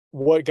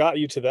what got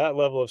you to that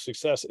level of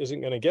success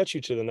isn't going to get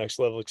you to the next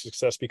level of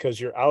success because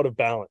you're out of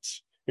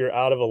balance. You're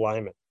out of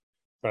alignment,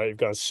 right? You've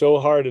gone so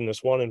hard in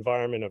this one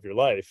environment of your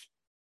life,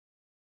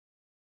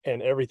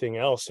 and everything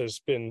else has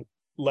been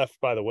left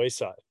by the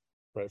wayside,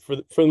 right? For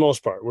the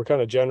most part, we're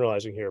kind of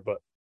generalizing here, but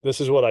this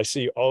is what I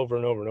see over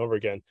and over and over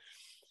again.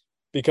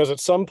 Because at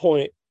some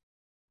point,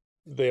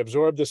 they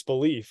absorbed this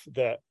belief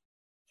that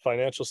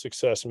financial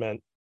success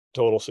meant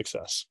total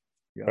success,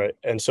 Yeah. right?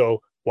 And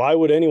so why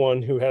would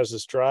anyone who has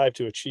this drive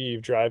to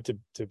achieve, drive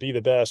to be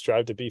the best,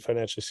 drive to be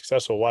financially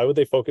successful, why would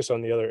they focus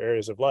on the other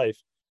areas of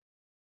life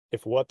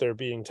if what they're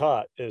being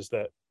taught is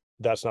that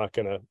that's not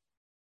going to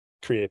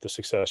create the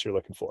success you're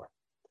looking for?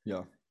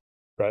 Yeah.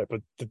 Right.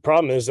 But the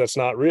problem is that's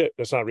not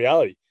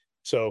reality.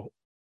 So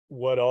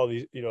what all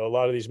these, a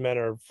lot of these men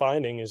are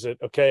finding is that,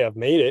 okay, I've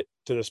made it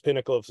to this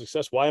pinnacle of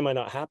success. Why am I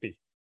not happy?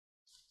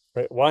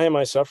 Right? Why am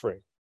I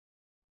suffering?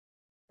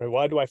 Right?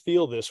 Why do I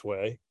feel this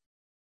way?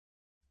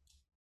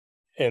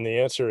 And the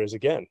answer is,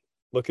 again,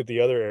 look at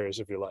the other areas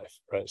of your life,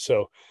 right?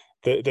 So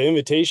the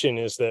invitation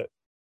is that,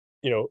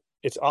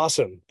 it's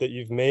awesome that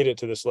you've made it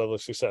to this level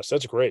of success.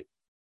 That's great.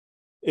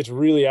 It's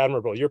really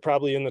admirable. You're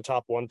probably in the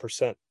top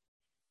 1%,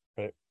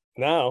 right?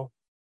 Now,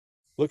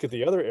 look at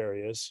the other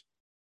areas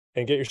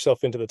and get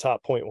yourself into the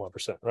top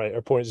 0.1%, right?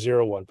 Or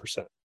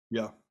 0.01%.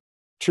 Yeah.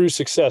 True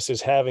success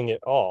is having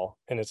it all,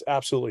 and it's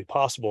absolutely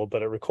possible,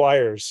 but it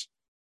requires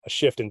a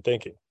shift in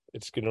thinking.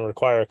 It's going to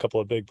require a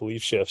couple of big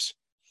belief shifts.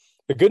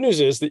 The good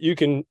news is that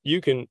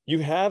you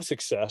have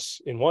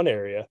success in one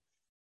area,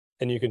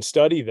 and you can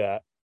study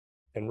that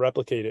and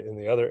replicate it in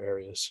the other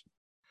areas.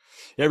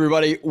 Hey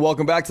everybody,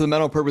 welcome back to the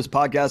Mental Purpose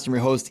Podcast. I'm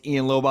your host,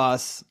 Ian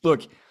Lobos.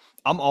 Look,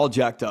 I'm all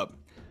jacked up.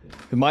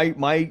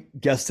 My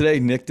guest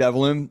today, Nick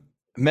Devlin,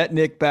 met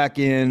Nick back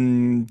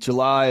in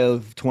July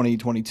of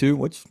 2022,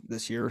 which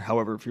this year,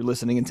 however, if you're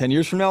listening in 10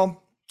 years from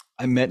now,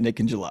 I met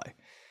Nick in July.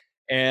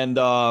 And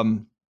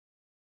I'm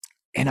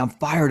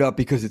fired up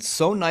because it's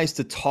so nice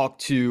to talk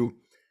to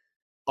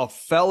a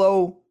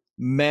fellow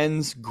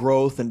men's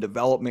growth and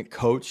development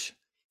coach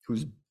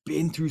who's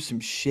been through some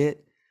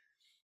shit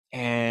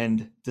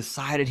and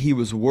decided he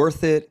was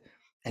worth it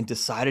and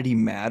decided he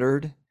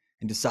mattered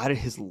and decided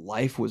his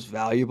life was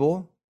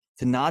valuable,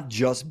 to not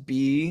just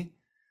be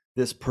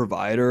this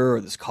provider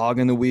or this cog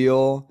in the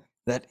wheel,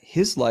 that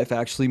his life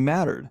actually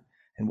mattered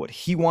and what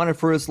he wanted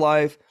for his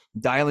life,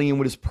 dialing in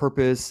with his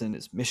purpose and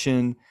his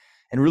mission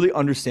and really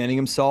understanding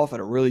himself at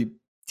a really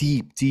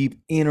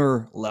deep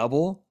inner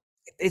level.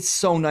 It's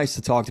so nice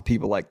to talk to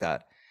people like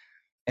that.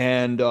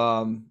 And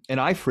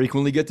I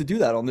frequently get to do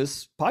that on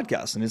this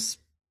podcast, and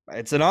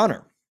it's an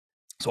honor.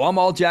 So I'm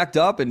all jacked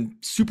up and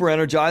super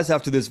energized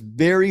after this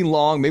very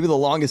long, maybe the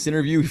longest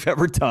interview we've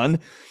ever done.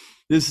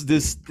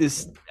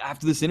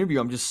 After this interview,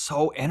 I'm just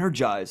so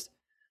energized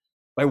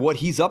by what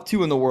he's up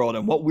to in the world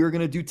and what we're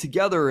going to do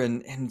together.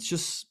 And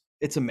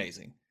it's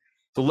amazing.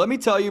 So let me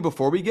tell you,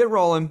 before we get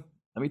rolling,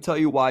 let me tell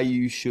you why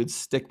you should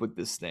stick with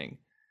this thing.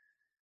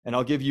 And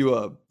I'll give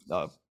you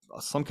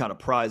some kind of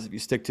prize if you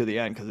stick to the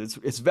end, because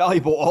it's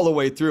valuable all the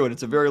way through, and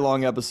it's a very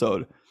long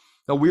episode.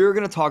 Now, we're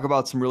going to talk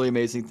about some really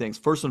amazing things.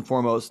 First and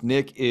foremost,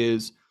 Nick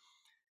is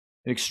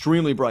an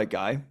extremely bright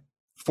guy,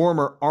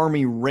 former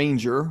Army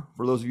Ranger.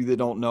 For those of you that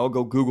don't know,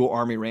 go Google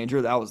Army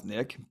Ranger. That was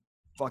Nick.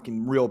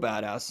 Fucking real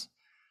badass.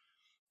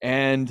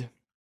 And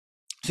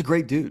he's a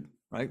great dude,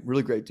 right?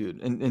 Really great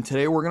dude. And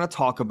today we're going to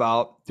talk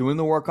about doing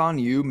the work on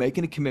you,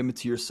 making a commitment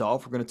to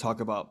yourself. We're going to talk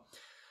about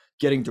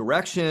getting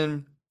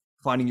direction,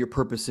 finding your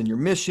purpose in your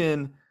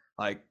mission,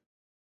 like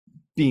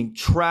being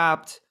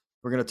trapped.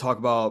 We're going to talk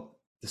about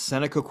the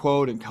Seneca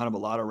quote and kind of a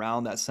lot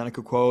around that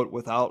Seneca quote: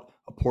 without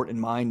a port in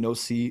mind, no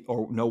sea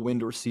or no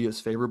wind or sea is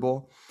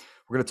favorable.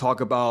 We're going to talk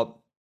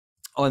about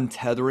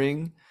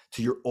untethering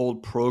to your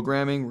old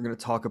programming. We're going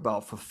to talk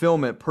about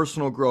fulfillment,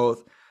 personal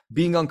growth,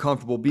 being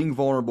uncomfortable, being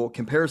vulnerable,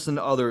 comparison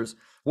to others,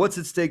 what's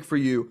at stake for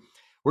you.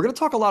 We're going to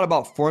talk a lot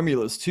about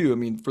formulas too. I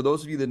mean, for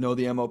those of you that know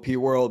the MLP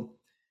world,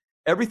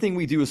 everything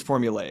we do is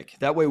formulaic.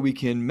 That way we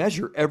can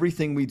measure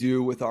everything we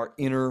do with our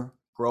inner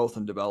growth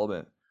and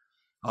development.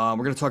 We're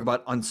going to talk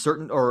about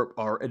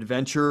our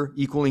adventure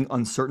equaling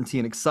uncertainty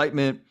and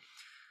excitement,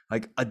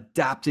 like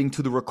adapting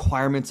to the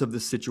requirements of the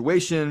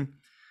situation,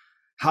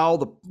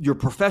 how your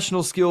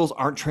professional skills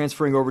aren't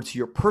transferring over to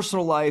your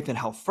personal life and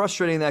how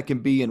frustrating that can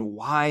be and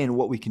why and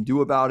what we can do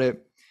about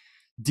it.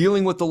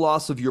 Dealing with the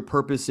loss of your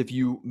purpose if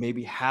you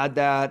maybe had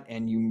that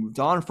and you moved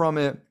on from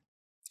it,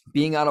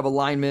 being out of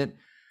alignment,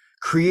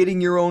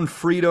 creating your own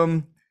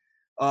freedom,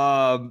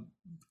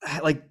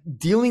 like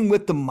dealing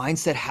with the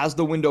mindset, has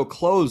the window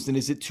closed and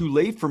is it too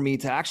late for me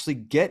to actually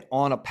get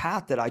on a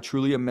path that I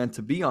truly am meant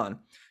to be on?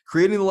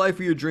 Creating the life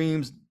of your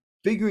dreams,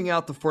 figuring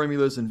out the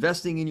formulas,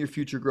 investing in your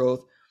future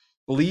growth,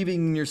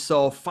 believing in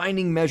yourself,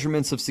 finding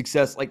measurements of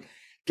success. Like,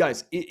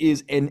 guys, it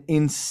is an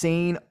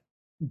insane,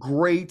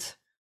 great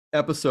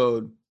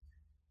episode.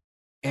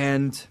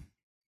 And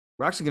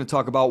we're actually going to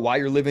talk about why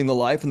you're living the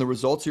life and the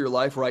results of your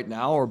life right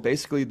now, or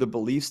basically the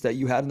beliefs that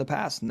you had in the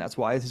past. And that's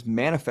why it has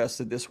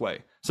manifested this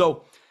way.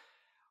 So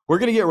we're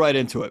going to get right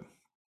into it.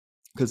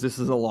 because this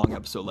is a long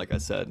episode, like I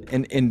said,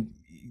 and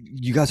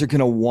you guys are going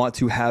to want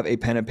to have a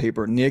pen and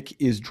paper. Nick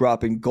is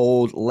dropping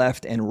gold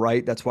left and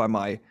right. That's why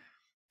my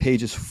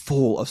page is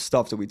full of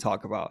stuff that we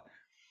talk about.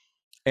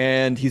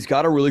 And he's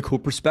got a really cool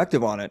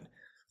perspective on it.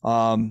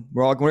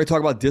 We're all going to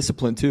talk about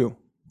discipline too.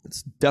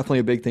 It's definitely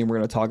a big thing we're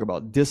going to talk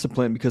about,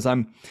 discipline, because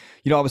I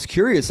was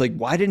curious, like,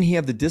 why didn't he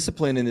have the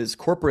discipline in his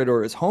corporate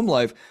or his home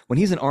life when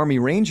he's an Army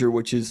Ranger,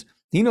 which is,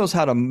 he knows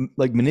how to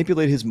like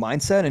manipulate his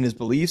mindset and his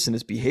beliefs and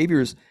his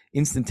behaviors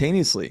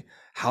instantaneously.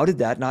 How did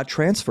that not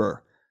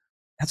transfer?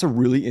 That's a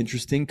really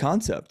interesting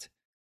concept.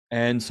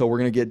 And so we're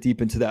going to get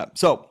deep into that.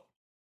 So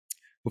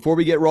before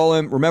we get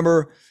rolling,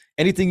 remember,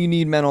 anything you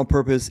need Men on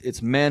Purpose,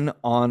 it's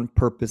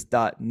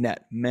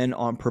menonpurpose.net.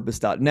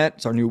 Menonpurpose.net.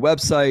 It's our new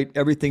website.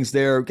 Everything's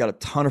there. We've got a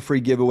ton of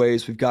free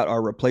giveaways. We've got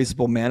our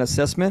replaceable man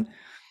assessment.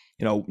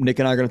 Nick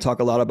and I are going to talk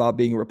a lot about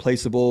being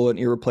replaceable and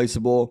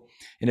irreplaceable.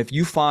 And if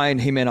you find,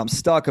 hey man, I'm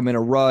stuck, I'm in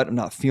a rut, I'm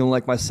not feeling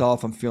like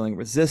myself, I'm feeling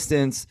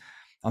resistance,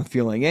 I'm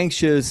feeling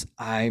anxious,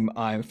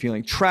 I'm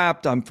feeling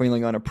trapped, I'm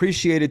feeling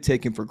unappreciated,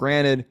 taken for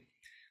granted,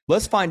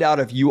 let's find out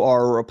if you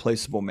are a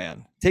replaceable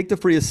man. Take the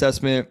free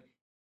assessment.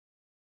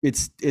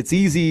 It's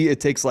easy. It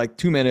takes like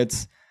 2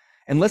 minutes,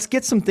 and let's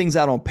get some things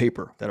out on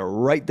paper that are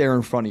right there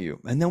in front of you.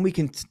 And then we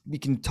can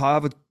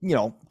have a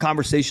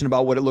conversation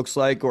about what it looks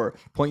like or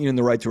point you in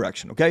the right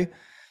direction. Okay.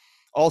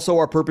 Also,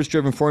 our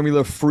purpose-driven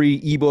formula free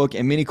ebook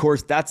and mini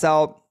course, that's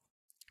out.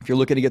 If you're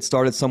looking to get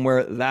started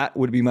somewhere, that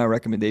would be my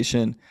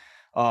recommendation.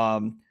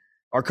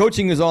 Our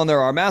coaching is on there.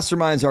 Our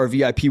masterminds, our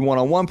VIP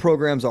one-on-one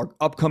programs, our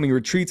upcoming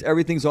retreats,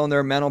 everything's on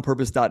there.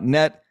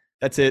 menonpurpose.net.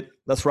 That's it.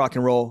 Let's rock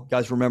and roll.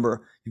 Guys,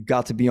 remember, you've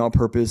got to be on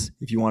purpose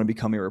if you want to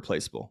become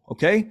irreplaceable.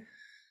 Okay?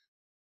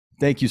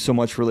 Thank you so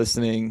much for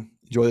listening.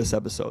 Enjoy this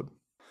episode.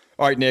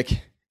 All right,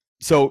 Nick.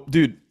 So,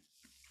 dude,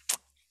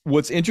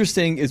 what's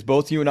interesting is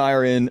both you and I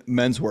are in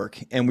men's work,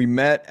 and we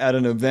met at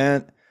an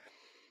event,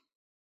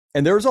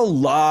 and there's a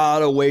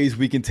lot of ways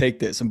we can take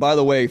this. And by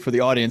the way, for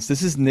the audience,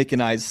 this is Nick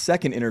and I's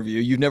second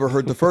interview. You've never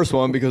heard the first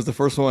one because the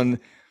first one,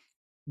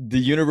 the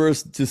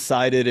universe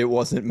decided it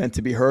wasn't meant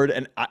to be heard.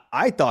 And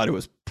I thought it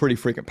was pretty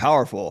freaking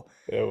powerful.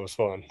 It was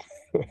fun.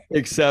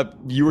 Except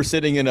you were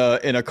sitting in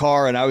a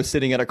car and I was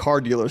sitting at a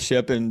car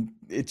dealership, and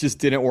it just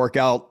didn't work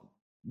out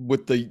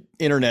with the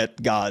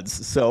internet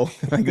gods. So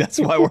that's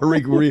why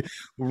we're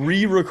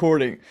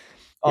re-recording.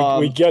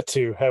 We get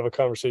to have a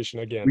conversation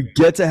again. We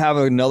get to have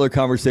another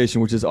conversation,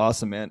 which is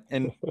awesome, man.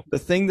 And the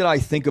thing that I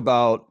think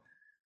about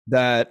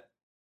that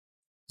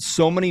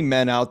so many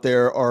men out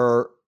there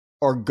are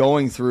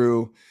going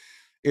through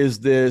is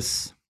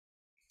this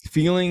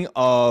feeling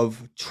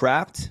of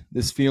trapped,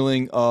 this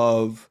feeling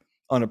of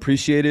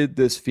unappreciated,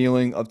 this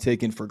feeling of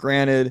taken for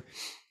granted.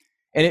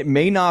 And it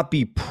may not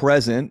be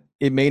present.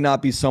 It may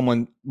not be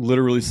someone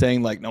literally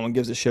saying like, no one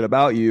gives a shit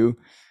about you.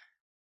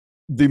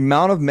 The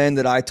amount of men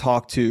that I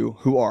talk to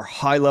who are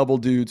high level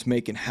dudes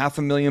making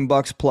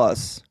 $500,000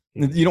 plus,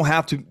 you don't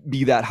have to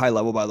be that high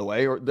level, by the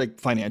way, or like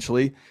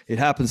financially, it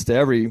happens to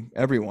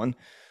everyone.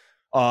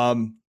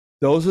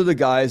 Those are the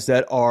guys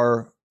that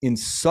are in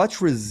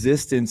such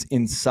resistance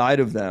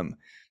inside of them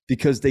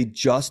because they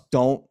just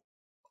don't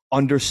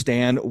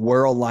understand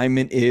where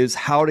alignment is,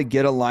 how to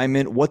get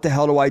alignment. What the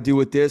hell do I do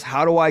with this?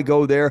 How do I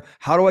go there?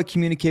 How do I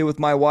communicate with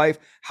my wife?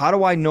 How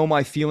do I know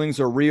my feelings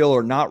are real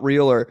or not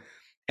real?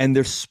 And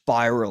they're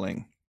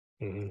spiraling.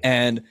 Mm-hmm.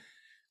 And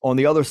on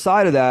the other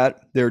side of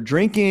that, they're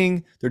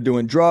drinking, they're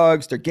doing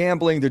drugs, they're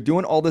gambling, they're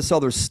doing all this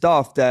other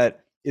stuff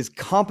that is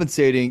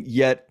compensating,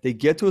 yet they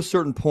get to a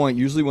certain point,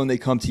 usually when they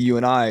come to you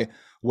and I,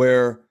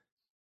 where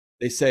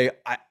they say,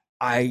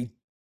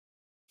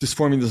 this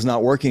formula is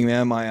not working,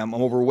 man. I'm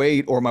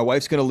overweight, or my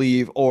wife's going to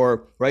leave,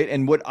 or right.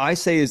 And what I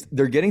say is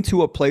they're getting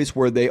to a place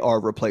where they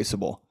are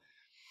replaceable,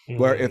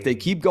 where if they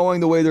keep going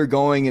the way they're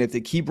going, and if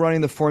they keep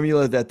running the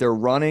formula that they're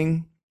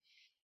running,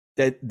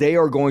 that they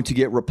are going to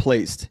get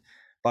replaced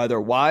by their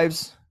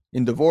wives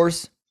in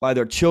divorce, by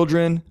their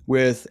children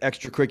with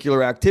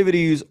extracurricular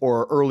activities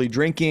or early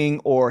drinking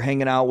or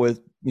hanging out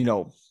with,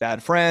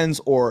 bad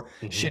friends or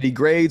shitty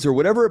grades or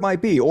whatever it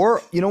might be.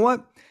 Or you know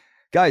what?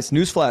 Guys,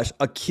 newsflash,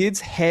 a kid's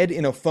head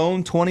in a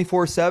phone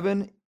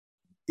 24/7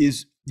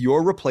 is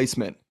your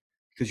replacement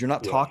because you're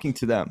not talking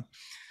to them.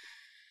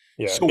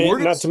 Yeah. So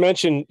not to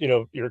mention,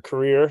 your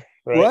career,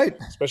 right? Right.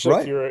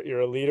 Especially if you're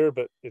a leader,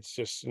 but it's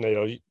just,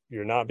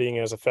 you're not being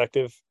as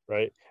effective,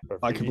 right? Or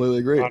I completely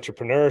agree.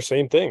 Entrepreneur,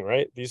 same thing,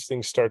 right? These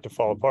things start to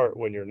fall apart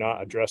when you're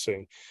not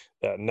addressing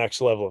that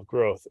next level of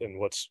growth. And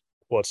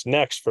what's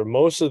next for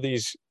most of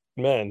these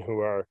men who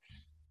are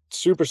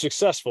super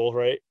successful,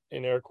 right,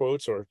 in air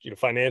quotes, or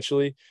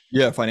financially.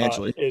 Yeah,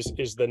 financially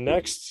is the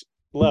next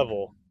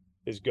level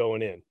is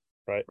going in,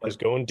 right? Is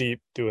going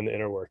deep, doing the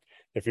inner work.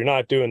 If you're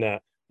not doing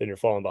that, then you're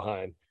falling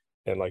behind,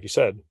 and like you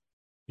said,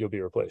 you'll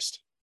be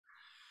replaced.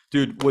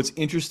 Dude, what's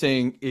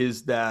interesting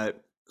is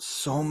that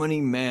so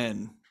many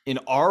men in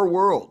our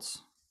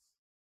worlds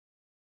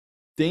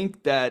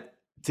think that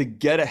to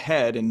get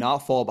ahead and not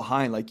fall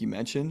behind, like you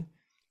mentioned,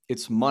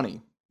 it's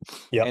money.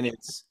 Yeah. And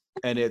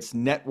and it's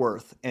net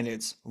worth and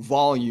it's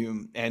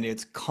volume and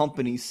it's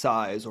company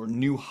size or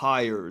new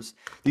hires,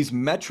 these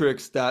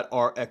metrics that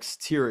are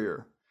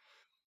exterior.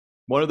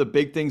 One of the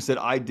big things that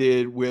I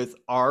did with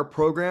our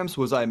programs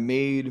was I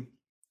made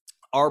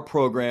our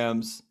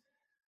programs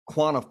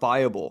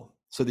quantifiable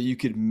so that you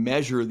could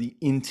measure the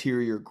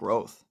interior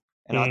growth.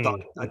 And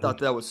I thought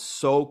that was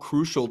so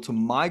crucial to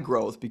my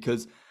growth,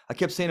 because I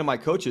kept saying to my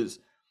coaches,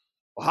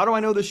 well, how do I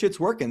know this shit's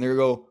working? They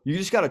go, you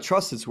just got to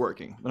trust it's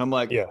working. And I'm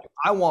like, Yeah.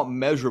 I want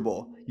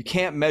measurable. You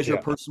can't measure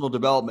Yeah. personal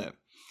development.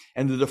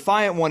 And the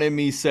defiant one in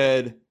me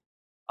said,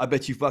 I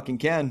bet you fucking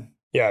can.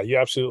 Yeah, you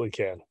absolutely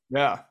can.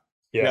 Yeah.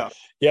 Yeah. Yeah.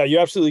 Yeah, you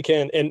absolutely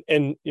can.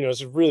 And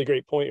it's a really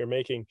great point you're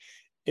making,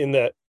 in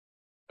that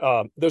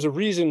there's a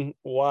reason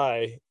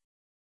why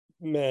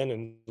men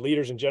and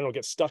leaders in general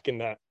get stuck in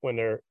that when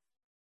they're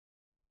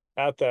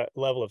at that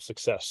level of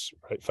success,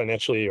 right?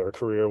 Financially or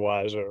career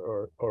wise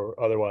or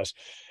otherwise.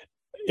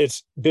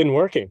 It's been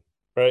working,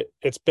 right?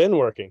 It's been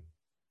working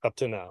up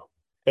to now,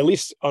 at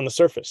least on the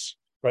surface,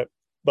 right?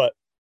 But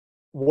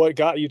what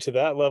got you to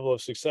that level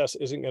of success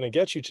isn't going to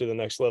get you to the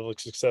next level of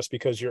success,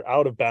 because you're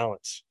out of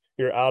balance.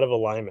 You're out of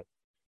alignment,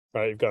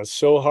 right? You've gone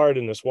so hard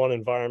in this one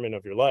environment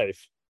of your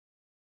life,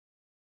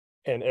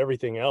 and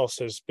everything else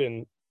has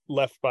been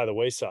left by the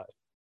wayside,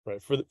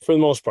 right? For the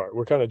most part,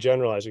 we're kind of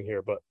generalizing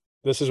here, but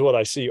this is what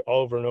I see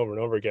over and over and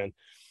over again,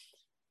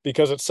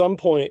 because at some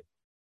point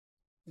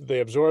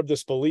they absorbed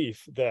this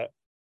belief that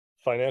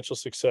financial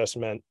success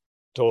meant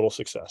total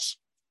success,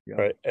 Yeah.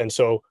 right? And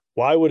so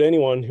why would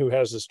anyone who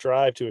has this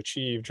drive to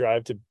achieve,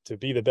 drive to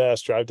be the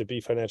best, drive to be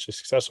financially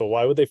successful,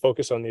 why would they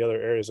focus on the other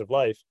areas of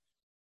life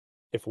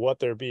if what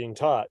they're being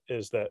taught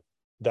is that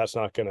that's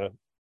not going to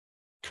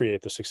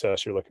create the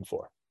success you're looking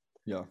for?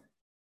 Yeah.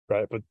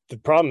 Right. But the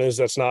problem is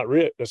that's not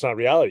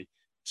reality.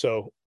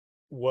 So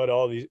what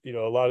all these, a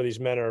lot of these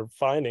men are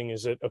finding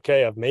is that,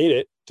 okay, I've made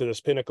it to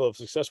this pinnacle of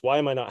success. Why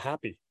am I not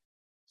happy?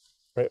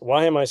 Right?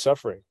 Why am I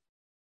suffering?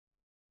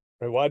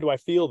 Right? Why do I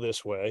feel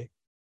this way?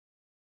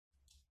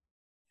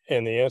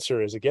 And the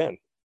answer is, again,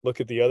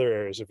 look at the other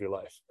areas of your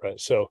life. Right.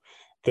 So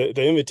the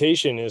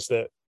invitation is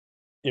that,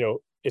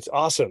 it's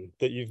awesome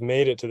that you've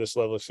made it to this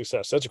level of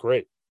success. That's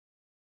great.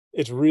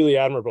 It's really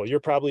admirable. You're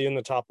probably in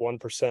the top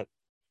 1%.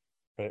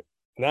 Right.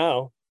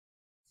 Now,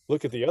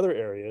 look at the other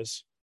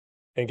areas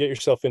and get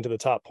yourself into the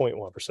top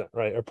 0.1%,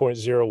 right? Or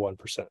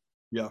 0.01%.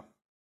 Yeah.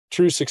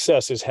 True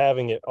success is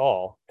having it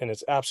all, and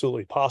it's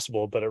absolutely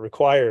possible, but it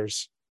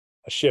requires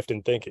a shift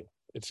in thinking.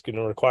 It's going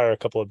to require a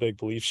couple of big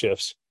belief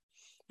shifts.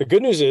 The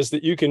good news is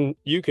that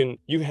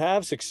you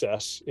have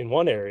success in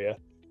one area,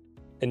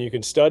 and you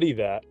can study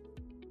that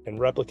and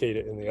replicate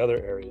it in the other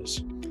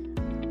areas.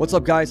 What's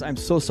up, guys? I'm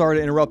so sorry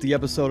to interrupt the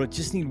episode. I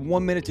just need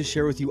 1 minute to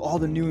share with you all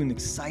the new and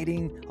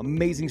exciting,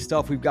 amazing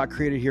stuff we've got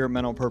created here at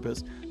Men on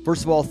Purpose.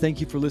 First of all,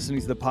 thank you for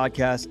listening to the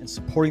podcast and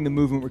supporting the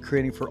movement we're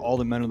creating for all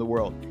the men of the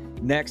world.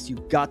 Next,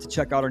 you've got to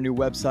check out our new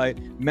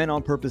website,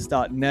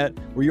 menonpurpose.net,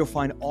 where you'll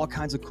find all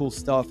kinds of cool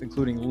stuff,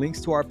 including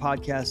links to our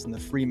podcast and the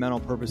free Men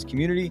on Purpose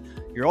community.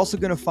 You're also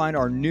going to find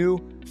our new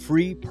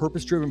free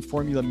purpose-driven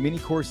formula mini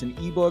course and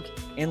ebook,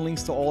 and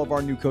links to all of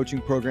our new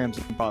coaching programs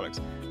and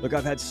products. Look,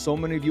 I've had so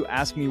many of you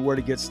ask me where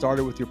to get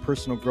started with your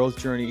personal growth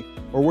journey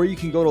or where you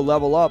can go to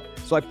level up.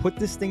 So I put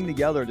this thing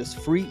together, this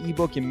free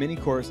ebook and mini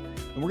course,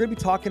 and we're going to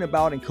be talking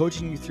about and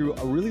coaching you through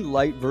a really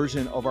light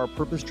version of our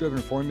purpose-driven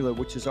formula,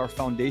 which is our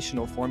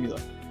foundational formula.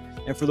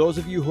 And for those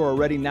of you who are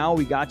ready now,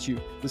 we got you.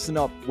 Listen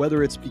up,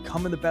 whether it's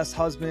becoming the best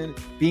husband,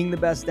 being the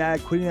best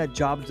dad, quitting that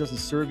job that doesn't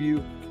serve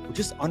you, or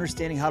just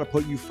understanding how to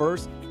put you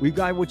first, we've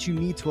got what you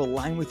need to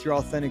align with your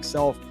authentic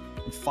self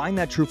and find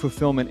that true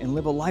fulfillment and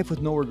live a life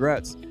with no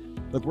regrets.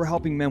 Look, we're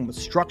helping men with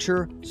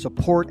structure,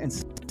 support, and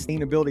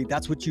sustainability.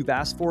 That's what you've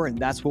asked for, and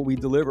that's what we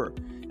deliver.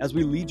 As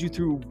we lead you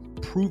through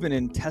proven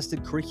and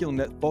tested curriculum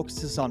that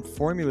focuses on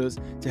formulas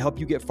to help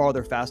you get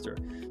farther faster.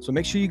 So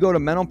make sure you go to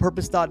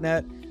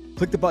menonpurpose.net,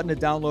 click the button to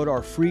download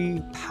our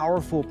free,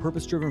 powerful,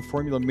 purpose-driven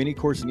formula mini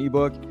course and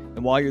ebook.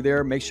 And while you're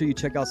there, make sure you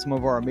check out some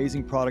of our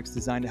amazing products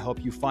designed to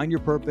help you find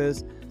your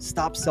purpose,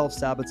 stop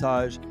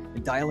self-sabotage,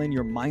 and dial in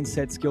your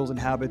mindset, skills, and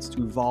habits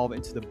to evolve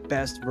into the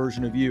best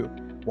version of you.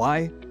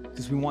 Why?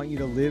 Because we want you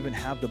to live and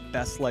have the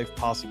best life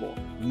possible.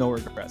 No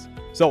regrets.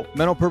 So,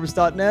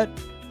 mentalpurpose.net.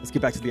 Let's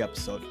get back to the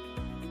episode.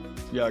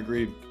 Yeah,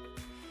 agreed.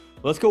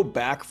 Let's go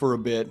back for a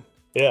bit.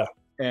 Yeah.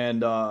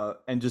 And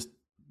just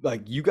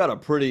like, you got a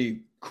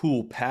pretty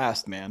cool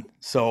past, man.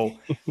 So,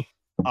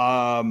 you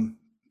and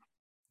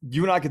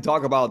I could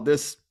talk about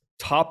this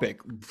topic,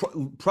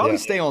 probably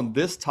stay on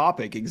this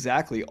topic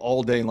exactly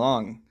all day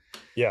long.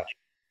 Yeah.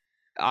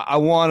 I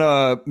want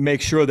to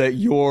make sure that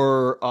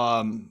your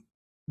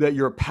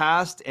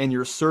past and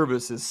your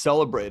service is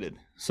celebrated.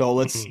 So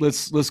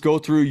let's go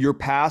through your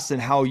past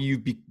and how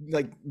you've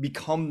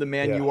become the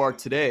man you are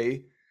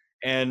today,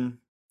 and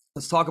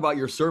let's talk about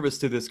your service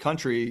to this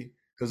country,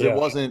 because it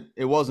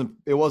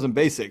wasn't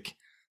basic.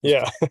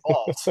 Yeah.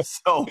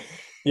 So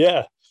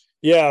yeah.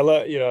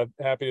 I'm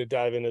happy to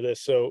dive into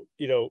this. So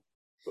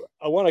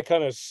I want to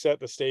kind of set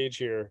the stage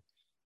here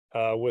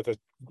with a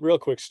real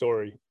quick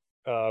story.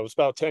 I was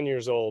about 10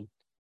 years old,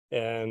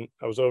 and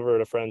I was over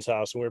at a friend's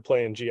house, and we were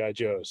playing GI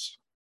Joes,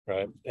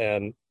 right?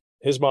 And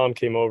his mom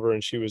came over,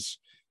 and she was,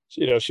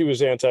 she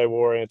was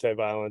anti-war,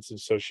 anti-violence, and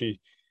so she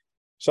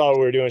saw what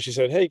we were doing. She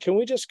said, "Hey, can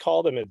we just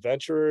call them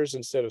adventurers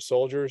instead of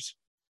soldiers?"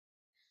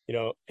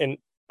 And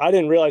I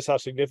didn't realize how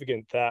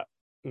significant that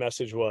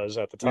message was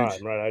at the time,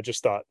 Huge. right? I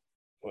just thought,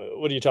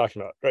 what are you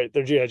talking about? Right?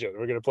 They're GI Joe.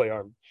 We're going to play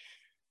armed.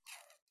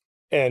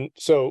 And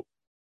so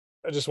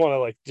I just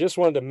wanted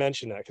to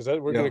mention that because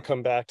we're going Yeah. to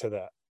come back to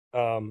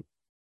that.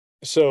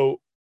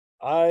 So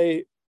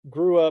I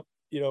grew up,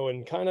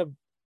 and kind of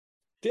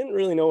didn't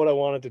really know what I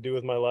wanted to do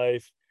with my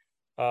life.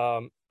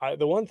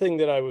 The one thing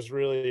that I was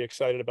really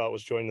excited about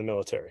was joining the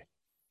military.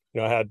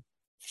 I had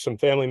some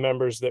family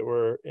members that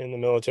were in the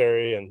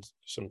military and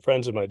some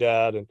friends of my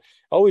dad, and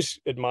always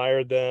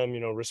admired them,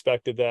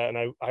 respected that.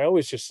 And I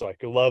always just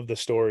like loved the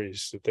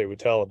stories that they would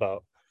tell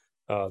about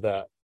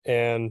that.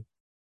 And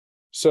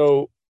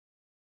so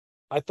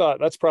I thought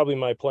that's probably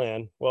my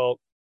plan. Well,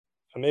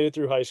 I made it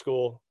through high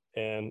school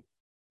and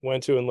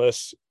went to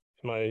enlist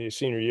my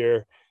senior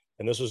year.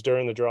 And this was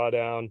during the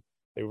drawdown.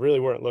 They really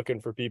weren't looking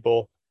for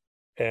people.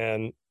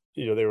 And,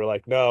 they were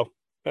like, no.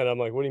 And I'm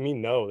like, what do you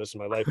mean, no? This is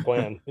my life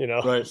plan.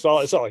 Right. It's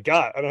all I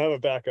got. I don't have a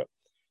backup.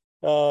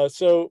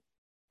 So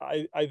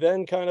I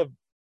then kind of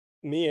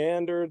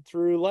meandered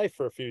through life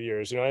for a few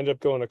years. I ended up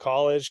going to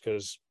college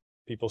because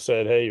people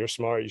said, hey, you're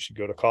smart, you should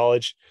go to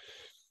college.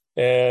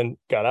 And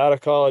got out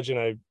of college,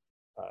 and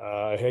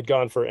I had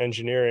gone for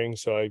engineering.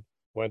 So I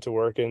went to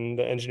work in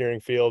the engineering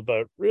field,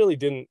 but really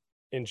didn't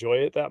enjoy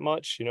it that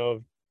much.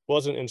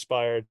 Wasn't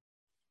inspired,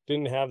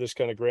 didn't have this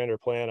kind of grander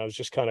plan. I was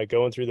just kind of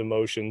going through the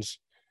motions.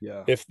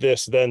 Yeah. If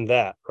this, then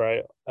that,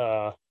 right?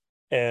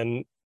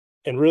 And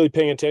really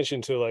paying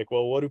attention to like,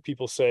 well, what do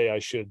people say I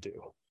should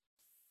do?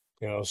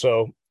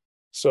 So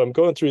I'm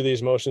going through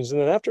these motions, and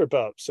then after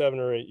about 7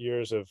 or 8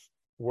 years of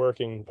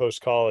working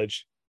post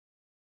college,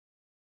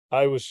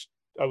 I was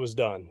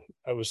done.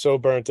 I was so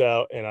burnt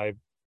out, and I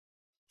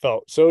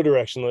felt so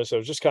directionless. I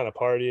was just kind of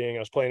partying. I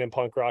was playing in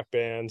punk rock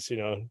bands,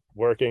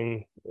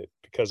 working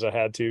because I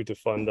had to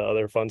fund the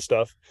other fun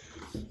stuff.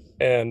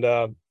 And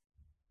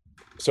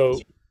so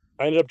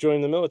I ended up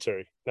joining the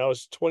military. And I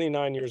was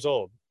 29 years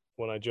old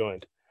when I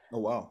joined. Oh,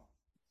 wow.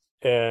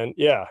 And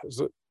yeah,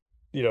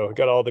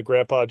 got all the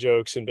grandpa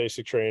jokes and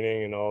basic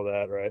training and all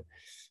that, right?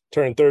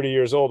 Turned 30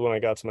 years old when I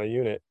got to my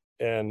unit.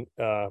 And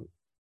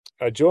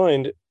I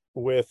joined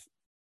with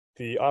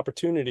the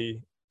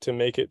opportunity to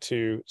make it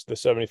to the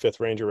 75th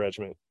Ranger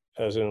Regiment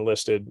as an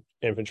enlisted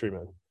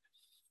infantryman.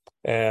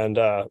 And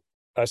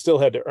I still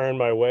had to earn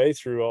my way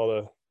through all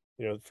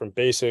the, from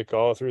basic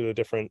all through the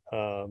different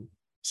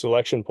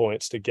selection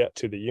points to get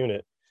to the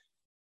unit.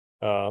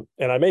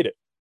 And I made it.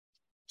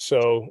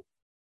 So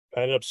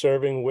I ended up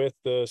serving with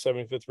the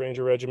 75th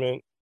Ranger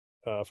Regiment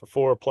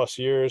for 4+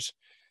 years,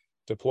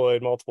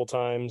 deployed multiple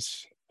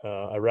times,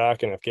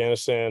 Iraq and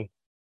Afghanistan.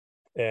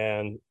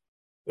 And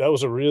that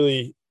was a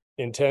really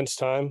intense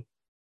time.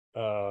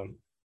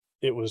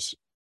 It was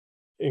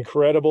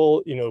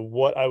incredible,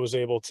 what I was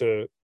able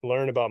to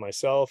learn about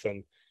myself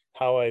and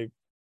how I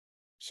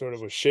sort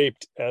of was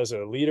shaped as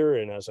a leader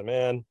and as a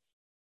man.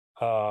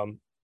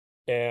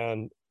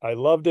 And I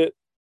loved it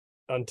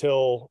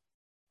until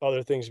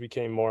other things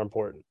became more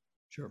important.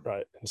 Sure.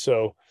 Right. And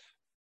so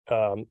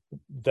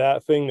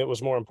that thing that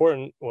was more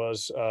important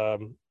was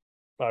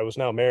I was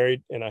now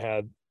married and I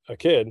had a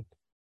kid,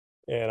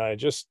 and I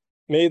just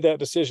made that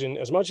decision.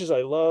 As much as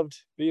I loved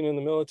being in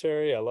the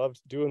military, I loved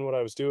doing what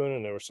I was doing,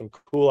 and there were some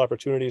cool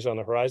opportunities on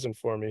the horizon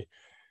for me.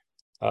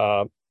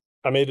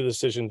 I made a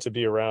decision to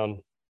be around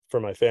for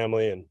my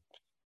family and,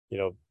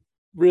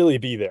 really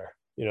be there,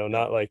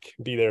 not like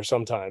be there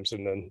sometimes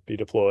and then be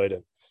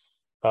deployed.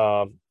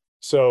 And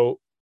so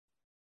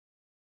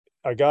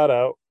I got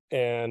out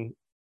and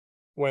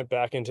went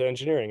back into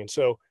engineering. And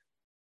so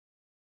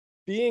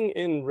being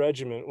in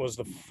regiment was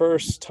the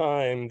first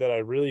time that I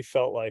really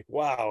felt like,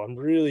 wow, I'm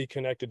really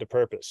connected to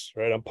purpose,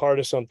 right? I'm part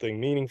of something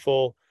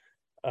meaningful.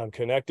 I'm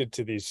connected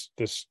to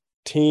this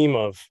team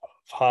of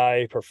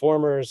high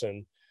performers,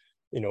 and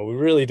we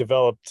really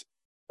developed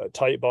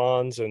tight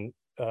bonds, and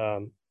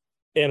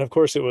of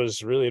course it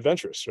was really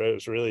adventurous, right? It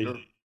was really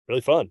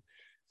fun,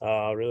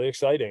 really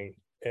exciting.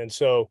 And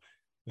so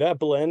that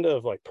blend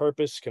of like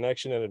purpose,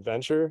 connection, and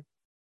adventure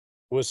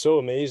was so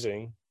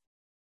amazing.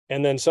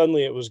 And then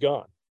suddenly it was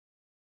gone.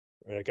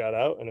 And I got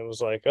out and it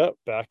was like, oh,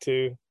 back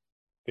to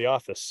the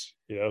office,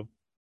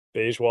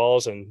 beige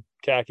walls and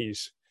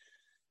khakis.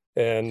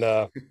 And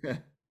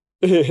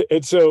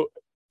and so,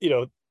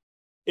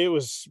 it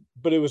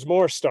was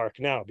more stark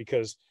now,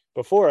 because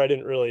before I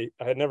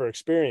had never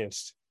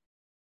experienced,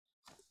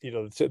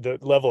 the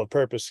level of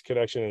purpose,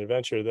 connection, and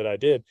adventure that I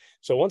did.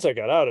 So once I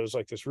got out, it was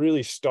like this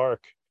really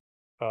stark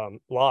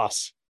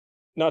loss,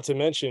 not to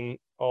mention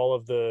all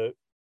of the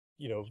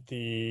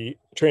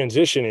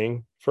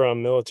transitioning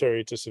from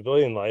military to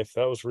civilian life.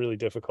 That was really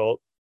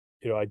difficult.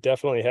 I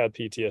definitely had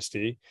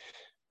PTSD.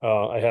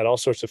 I had all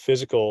sorts of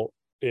physical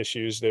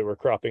issues that were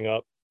cropping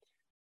up.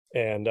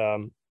 And,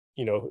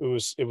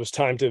 it was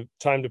time to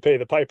pay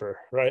the piper,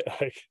 right?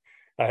 Like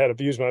I had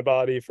abused my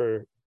body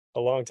for a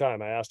long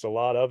time. I asked a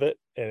lot of it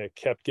and it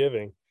kept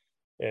giving.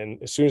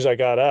 And as soon as I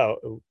got out,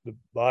 the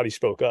body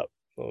spoke up.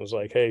 It was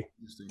like, hey,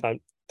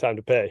 time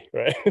to pay,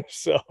 right?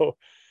 So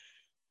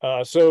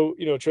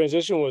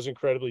transition was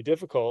incredibly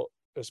difficult,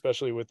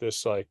 especially with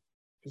this like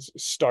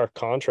stark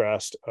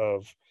contrast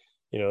of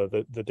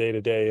the day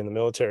to day in the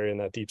military and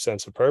that deep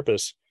sense of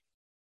purpose.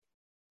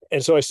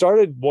 And so I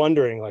started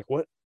wondering, like,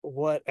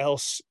 what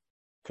else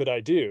could I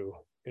do?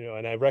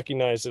 And I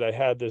recognized that I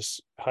had this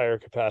higher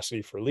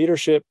capacity for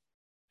leadership,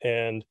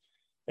 and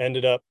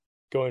ended up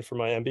going for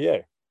my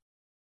MBA.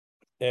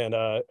 And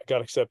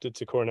got accepted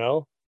to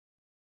Cornell.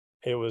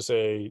 It was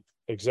a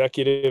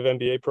executive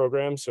MBA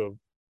program, so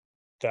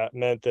that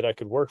meant that I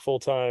could work full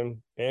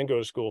time and go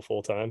to school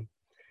full time.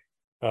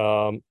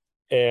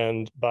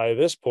 And by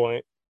this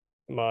point,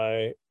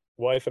 my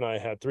wife and I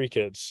had 3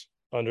 kids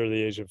under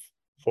the age of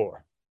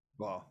 4.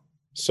 Wow.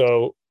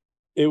 So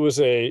it was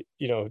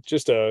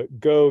just a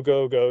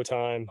go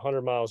time,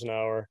 100 miles an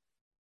hour,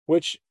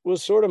 which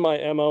was sort of my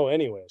MO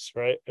anyways,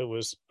 right? It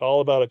was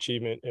all about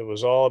achievement. It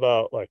was all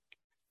about like,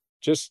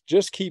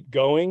 just keep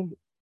going,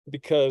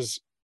 because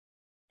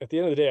at the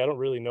end of the day, I don't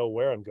really know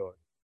where I'm going.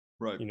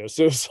 Right.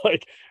 So it's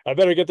like, I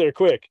better get there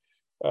quick.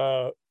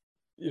 Uh,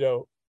 you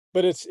know,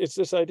 but it's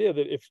this idea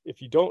that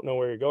if you don't know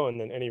where you're going,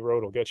 then any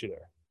road will get you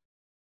there.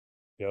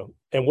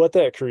 And what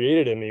that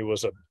created in me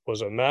was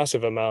a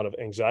massive amount of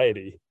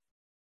anxiety.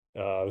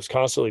 I was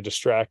constantly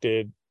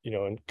distracted,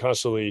 and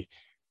constantly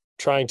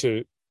trying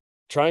to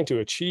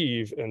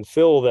achieve and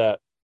fill that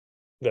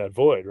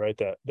void, right?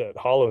 That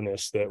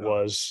hollowness that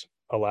was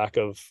a lack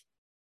of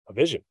a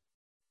vision.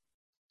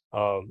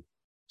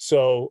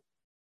 So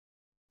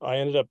I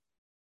ended up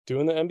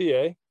doing the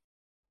MBA,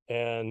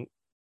 and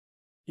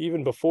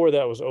even before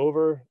that was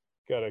over,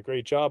 got a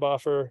great job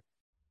offer.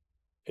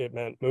 It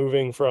meant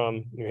moving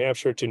from New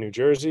Hampshire to New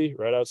Jersey,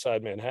 right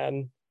outside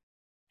Manhattan,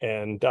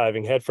 and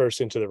diving headfirst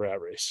into the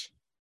rat race.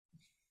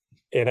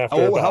 And after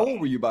how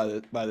old were you by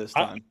this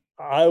time?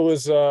 I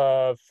was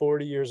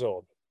 40 years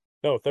old.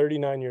 No,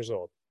 39 years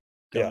old.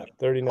 Got it.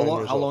 39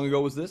 years how old. long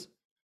ago was this?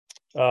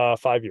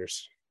 5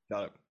 years.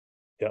 Got it.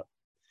 Yeah.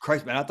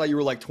 Christ, man, I thought you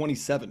were like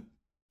 27.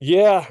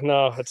 Yeah,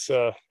 no, it's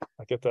I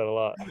get that a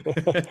lot.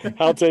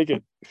 I'll take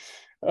it.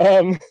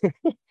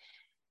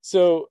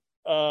 So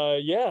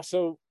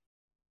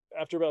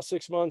after about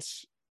 6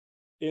 months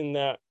in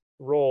that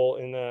role,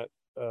 in that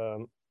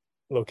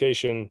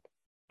location,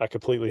 I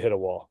completely hit a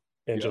wall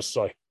and just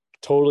like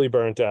totally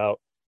burnt out.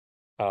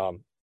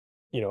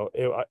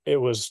 It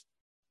was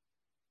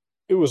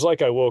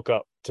like I woke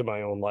up to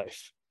my own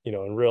life,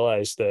 and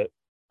realized that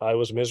I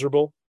was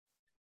miserable.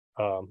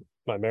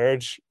 My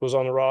marriage was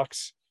on the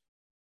rocks.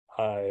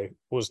 I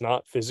was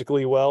not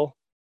physically well.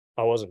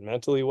 I wasn't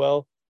mentally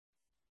well.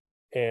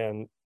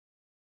 And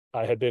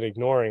I had been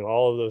ignoring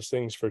all of those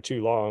things for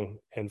too long.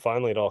 And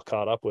finally, it all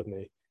caught up with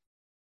me.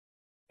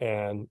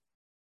 And,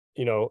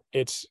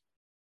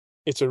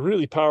 it's a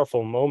really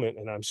powerful moment.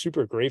 And I'm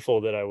super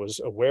grateful that I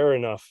was aware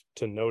enough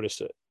to notice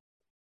it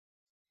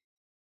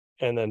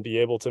and then be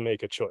able to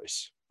make a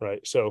choice.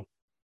 Right. So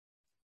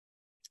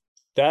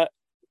that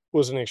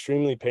was an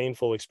extremely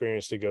painful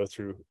experience to go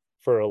through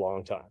for a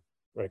long time.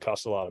 Right. It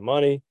cost a lot of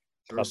money,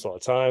 cost a lot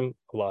of time,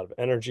 a lot of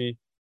energy.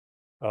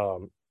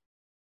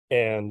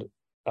 And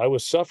I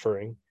was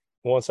suffering.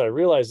 Once I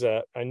realized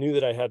that, I knew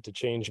that I had to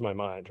change my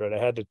mind, right? I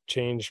had to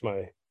change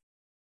my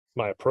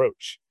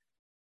approach.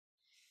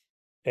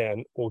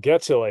 And we'll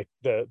get to like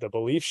the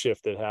belief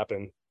shift that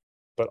happened,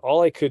 but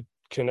all I could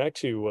connect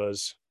to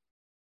was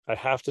I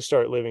have to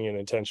start living an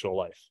intentional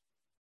life.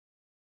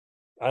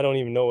 I don't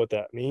even know what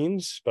that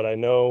means, but I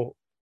know,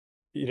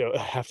 I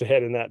have to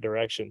head in that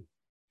direction.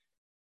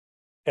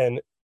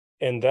 And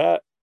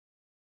that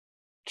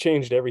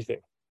changed everything,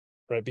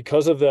 right?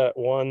 Because of that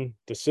one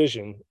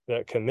decision,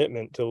 that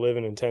commitment to live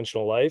an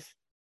intentional life,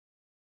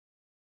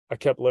 I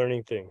kept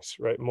learning things,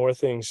 right? More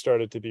things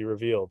started to be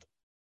revealed.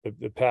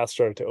 The path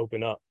started to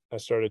open up. I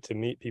started to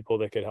meet people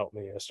that could help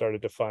me. I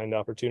started to find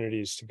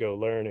opportunities to go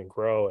learn and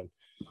grow.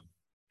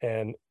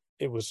 And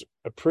it was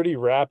a pretty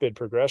rapid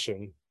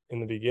progression in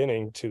the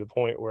beginning, to the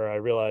point where I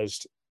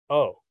realized,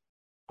 oh,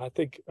 I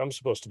think I'm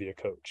supposed to be a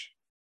coach.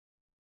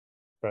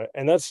 Right.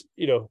 And that's,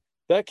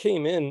 that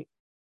came in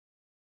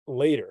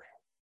later.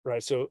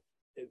 Right. So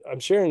I'm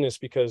sharing this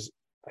because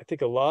I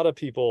think a lot of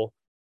people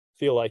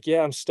feel like,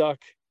 yeah, I'm stuck.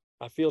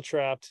 I feel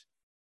trapped,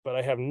 but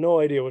I have no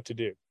idea what to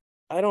do.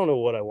 I don't know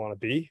what I want to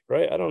be,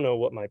 right? I don't know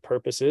what my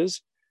purpose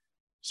is.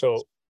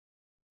 So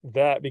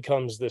that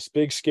becomes this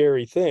big,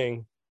 scary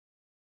thing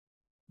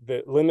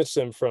that limits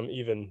them from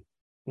even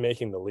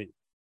making the leap,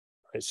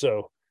 right?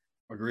 So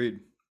agreed.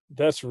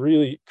 That's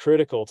really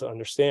critical to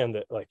understand,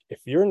 that like,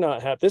 if you're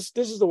not happy, this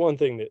is the one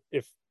thing that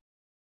if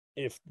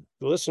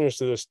the listeners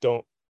to this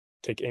don't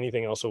take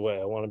anything else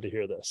away, I want them to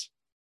hear this.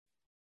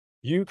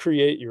 You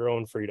create your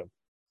own freedom.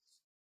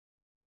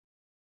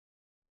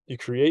 You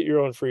create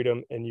your own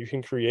freedom, and you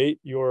can create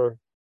your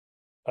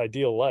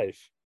ideal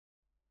life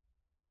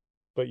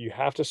but you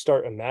have to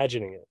start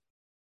imagining it,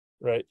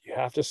 right? You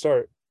have to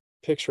start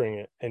picturing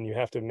it, and you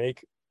have to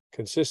make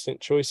consistent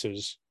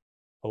choices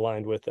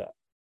aligned with that.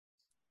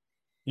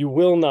 You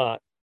will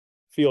not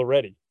feel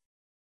ready,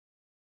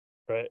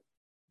 right?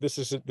 This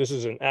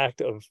is an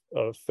act of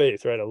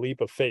faith, right? A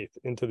leap of faith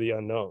into the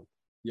unknown.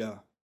 Yeah.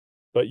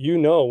 But you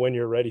know when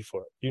you're ready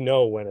for it. You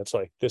know when it's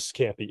like, this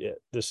can't be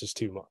it. This is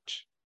too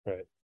much,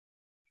 right?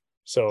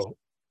 So,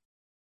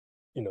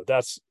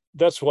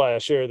 that's why I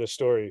share this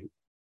story,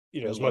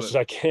 as much as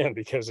I can,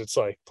 because it's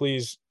like,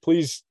 please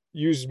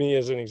use me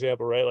as an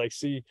example, right? Like,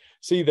 see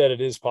that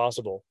it is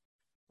possible.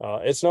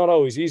 It's not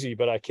always easy,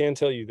 but I can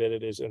tell you that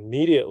it is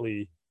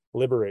immediately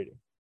liberating,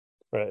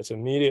 right? It's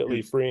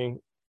immediately freeing,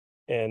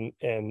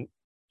 and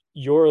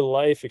your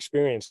life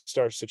experience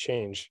starts to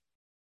change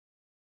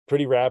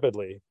pretty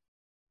rapidly.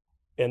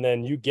 And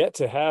then you get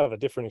to have a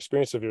different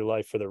experience of your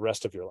life for the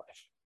rest of your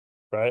life,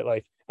 right?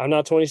 Like, I'm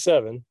not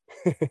 27,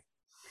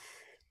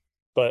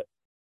 but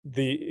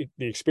the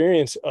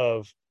experience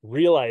of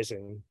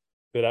realizing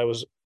that I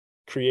was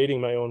creating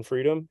my own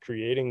freedom,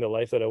 creating the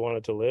life that I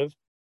wanted to live,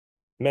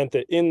 meant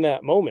that in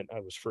that moment I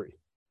was free.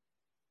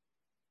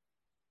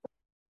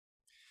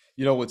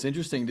 What's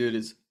interesting, dude,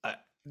 is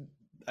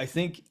I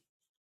think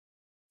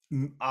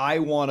I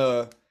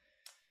want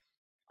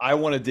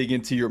to dig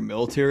into your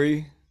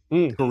military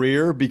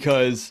career,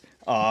 because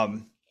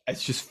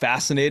it's just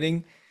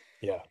fascinating.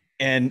 Yeah.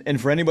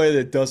 And for anybody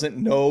that doesn't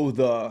know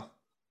the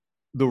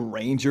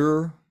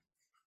Ranger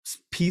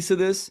piece of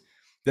this,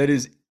 that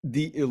is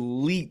the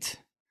elite.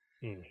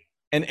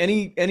 And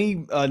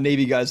any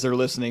Navy guys that are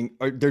listening,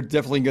 they're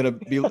definitely gonna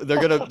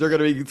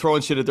be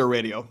throwing shit at their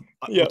radio.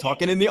 We're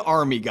talking in the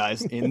Army,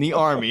 guys, in the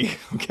Army.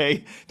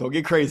 Okay, don't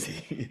get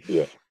crazy.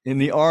 Yeah. In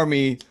the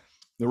Army,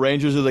 the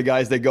Rangers are the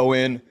guys that go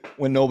in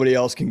when nobody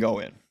else can go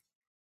in.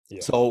 Yeah.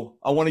 So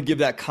I want to give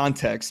that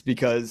context,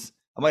 because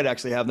I might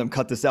actually have them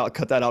cut that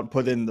out, and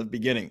put it in the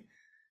beginning.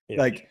 Yeah.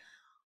 Like,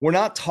 we're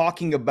not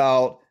talking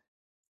about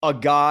a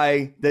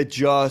guy that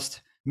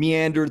just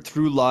meandered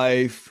through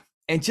life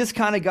and just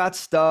kind of got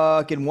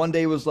stuck, and one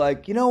day was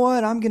like, you know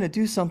what, I'm going to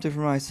do something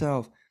for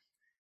myself.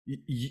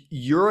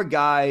 You're a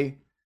guy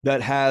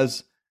that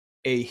has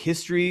a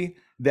history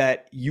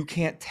that you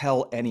can't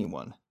tell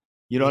anyone.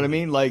 You know what I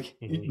mean? Like,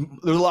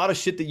 there's a lot of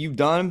shit that you've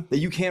done that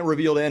you can't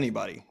reveal to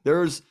anybody.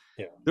 There's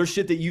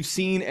shit that you've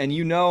seen and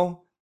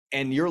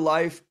and your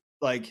life,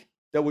 like,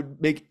 that would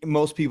make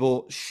most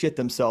people shit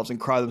themselves and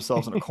cry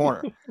themselves in a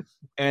corner.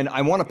 And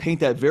I want to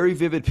paint that very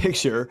vivid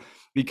picture,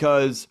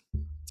 because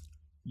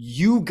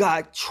you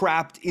got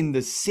trapped in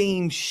the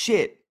same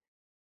shit,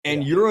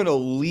 and you're an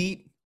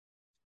elite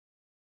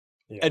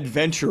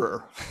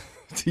adventurer,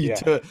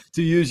 to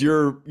use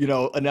your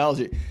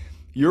analogy.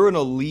 You're an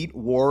elite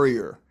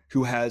warrior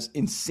who has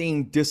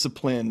insane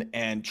discipline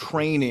and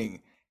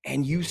training,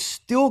 and you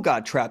still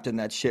got trapped in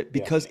that shit,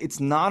 because it's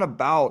not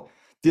about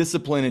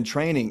discipline and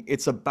training.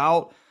 It's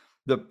about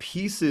the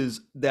pieces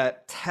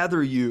that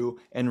tether you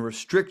and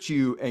restrict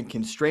you and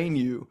constrain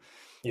you.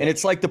 And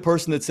it's like the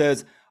person that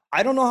says,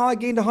 I don't know how I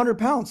gained 100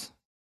 pounds.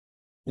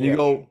 And you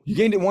go, you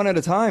gained it one at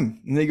a time.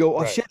 And they go,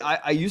 oh shit,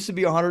 I used to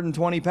be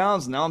 120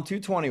 pounds. Now I'm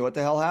 220. What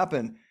the hell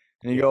happened?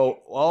 And you go,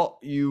 well,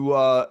 you,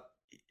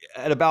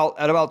 at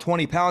about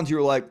 20 pounds, you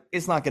were like,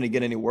 it's not going to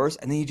get any worse.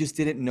 And then you just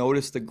didn't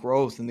notice the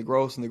growth and the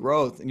growth and the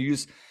growth. And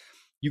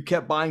you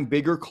kept buying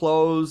bigger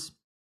clothes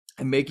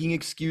and making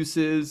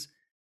excuses.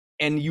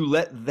 And you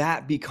let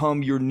that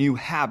become your new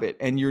habit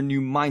and your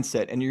new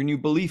mindset and your new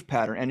belief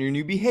pattern and your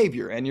new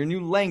behavior and your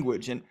new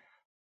language, and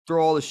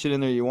throw all the shit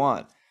in there you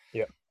want.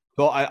 Yeah.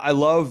 So I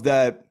love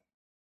that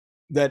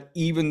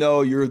even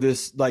though you're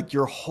this, like,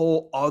 your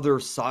whole other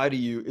side of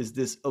you is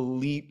this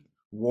elite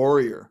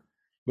warrior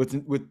with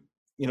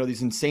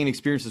these insane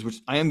experiences,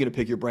 which I am going to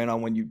pick your brain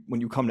on when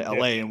you come to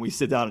LA and we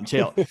sit down and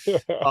chill.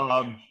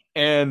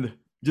 And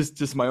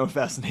just my own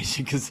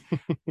fascination, because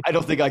I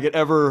don't think I could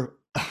ever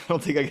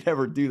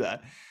do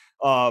that.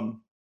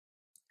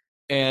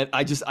 And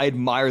I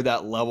admire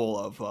that level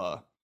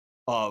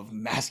of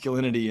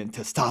masculinity and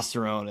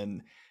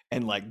testosterone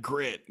and like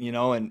grit,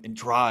 and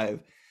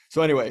drive.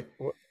 So anyway.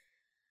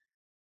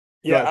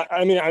 Yeah.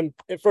 I mean,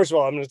 first of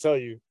all, I'm going to tell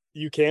you,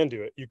 you can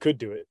do it. You could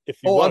do it if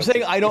you I'm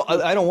saying I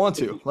don't want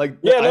to.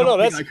 Like,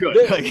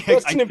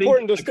 that's an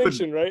important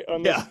distinction, right?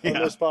 On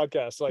this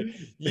podcast. Like,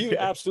 you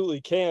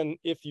absolutely can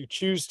if you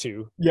choose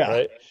to. Yeah.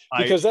 Right.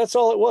 Because that's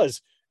all it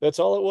was. That's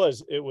all it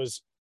was. It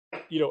was,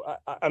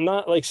 I'm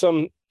not like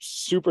some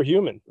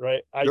superhuman,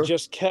 right? I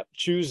just kept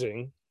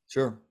choosing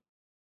to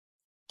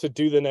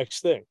do the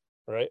next thing.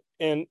 Right.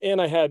 And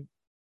I had,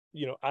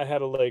 I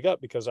had a leg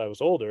up because I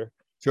was older.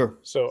 Sure.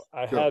 So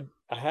I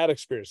had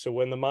experience. So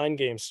when the mind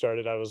games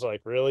started, I was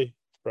like, really?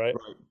 Right.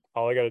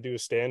 All I got to do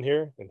is stand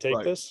here and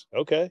take this.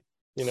 Okay.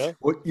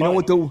 What, know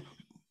what though?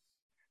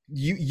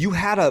 You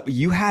had a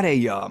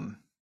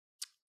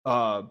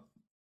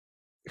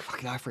I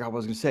forgot what I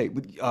was going to say.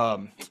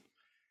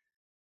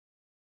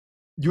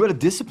 You had a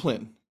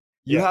discipline.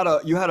 You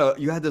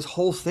had this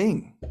whole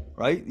thing,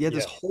 right? You had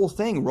this whole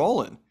thing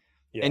rolling.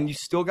 Yeah. and you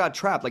still got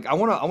trapped. Like I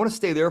want to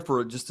stay there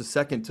for just a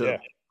second to Yeah.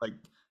 like,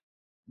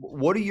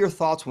 what are your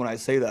thoughts when I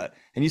say that?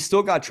 And you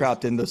still got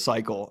trapped in the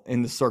circle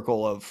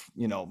of,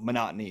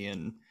 monotony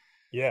and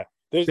Yeah.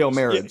 There's, failed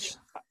yeah. marriage.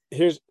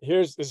 Here's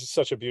this is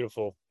such a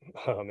beautiful,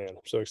 oh man, I'm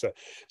so excited.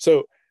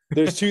 So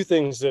there's two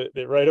things that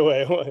right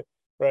away,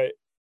 right?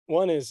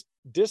 One is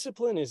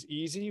discipline is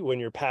easy when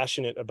you're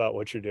passionate about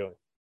what you're doing.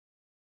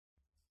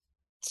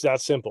 It's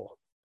that simple,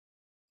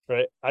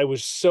 right? I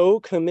was so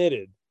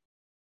committed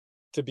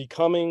to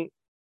becoming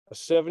a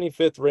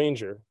 75th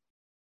Ranger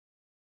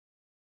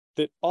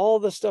that all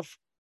the stuff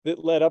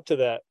that led up to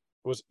that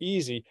was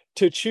easy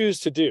to choose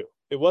to do.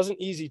 It wasn't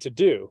easy to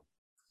do,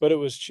 but it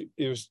was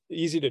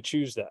easy to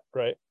choose that,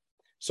 right?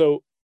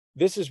 So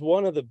this is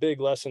one of the big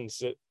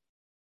lessons that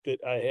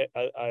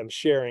I'm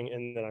sharing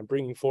and that I'm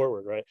bringing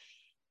forward, right?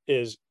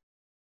 Is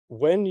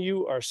when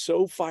you are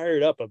so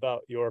fired up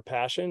about your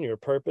passion, your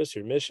purpose,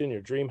 your mission,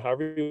 your dream,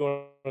 however you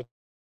want to.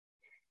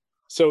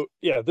 So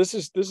yeah, this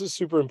is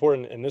super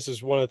important, and this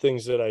is one of the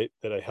things that I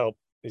help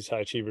these high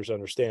achievers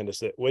understand is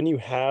that when you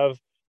have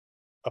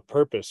a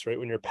purpose, right?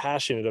 When you're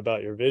passionate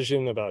about your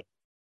vision, about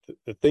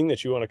the thing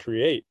that you want to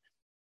create,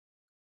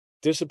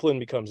 discipline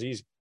becomes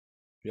easy,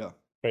 Yeah.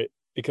 right?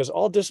 Because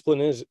all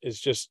discipline is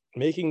just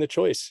making the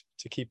choice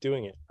to keep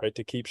doing it, right?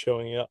 To keep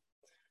showing up,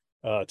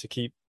 to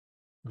keep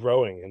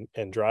growing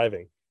and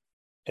driving.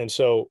 And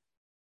so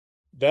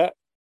that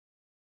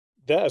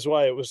is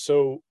why it was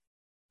so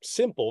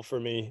simple for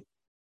me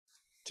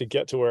to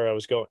get to where I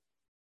was going.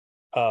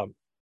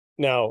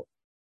 Now,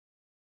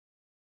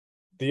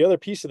 the other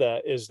piece of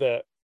that is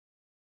that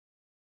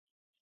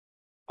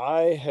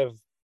I have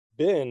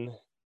been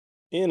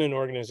in an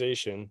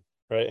organization,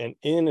 right, and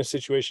in a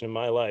situation in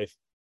my life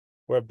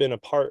where I've been a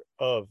part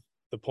of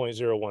the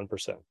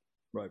 0.01%,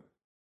 Right.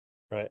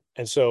 right?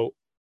 And so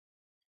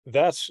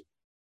that's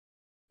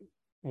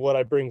what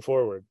I bring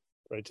forward,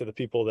 right, to the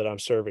people that I'm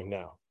serving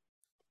now.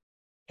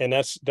 And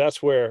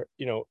that's where,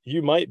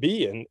 you might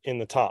be in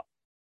the top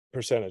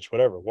percentage,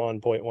 whatever,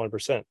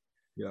 1.1%.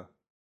 Yeah.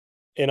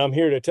 And I'm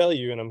here to tell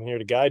you, and I'm here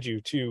to guide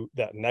you to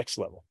that next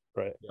level,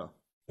 right? Yeah.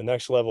 The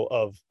next level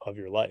of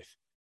your life.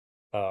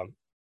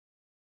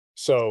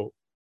 So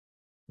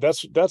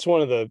that's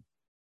one of the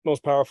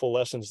most powerful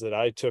lessons that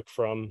I took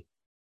from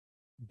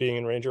being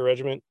in Ranger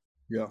Regiment.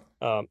 Yeah.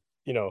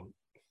 You know,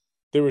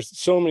 there was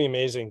so many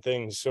amazing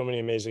things, so many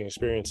amazing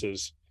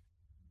experiences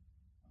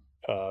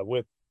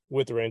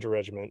with the Ranger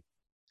Regiment,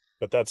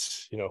 but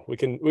that's, we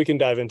can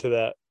dive into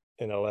that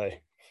in LA.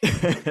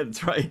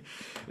 That's right.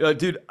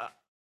 Dude,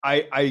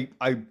 I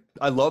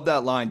love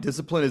that line.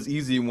 Discipline is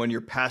easy when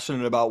you're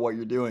passionate about what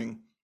you're doing.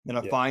 And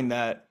I Yeah. find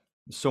that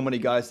so many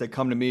guys that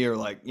come to me are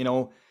like,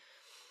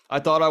 I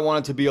thought I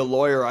wanted to be a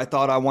lawyer. I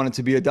thought I wanted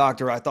to be a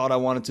doctor. I thought I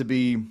wanted to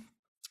be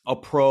a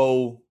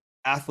pro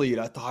athlete.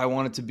 I thought I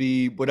wanted to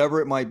be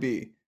whatever it might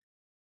be.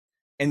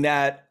 And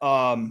that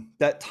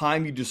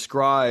time you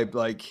described,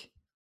 like,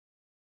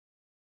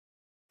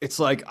 it's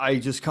like I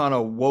just kind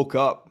of woke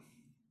up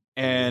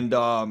and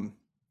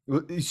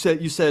you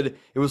said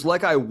it was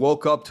like I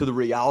woke up to the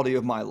reality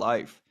of my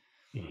life.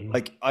 Mm-hmm.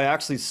 Like I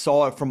actually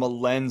saw it from a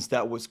lens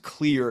that was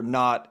clear,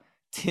 not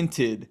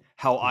tinted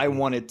how I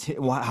wanted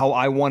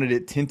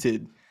it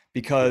tinted,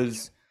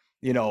 because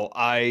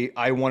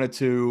I wanted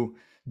to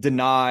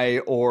deny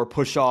or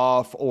push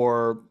off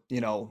or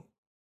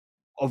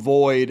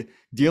avoid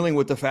dealing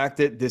with the fact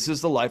that this is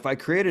the life I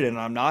created and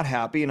I'm not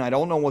happy and I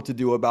don't know what to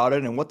do about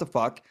it and what the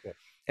fuck. Yeah.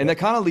 And that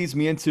kind of leads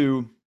me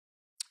into,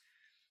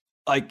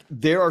 like,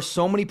 there are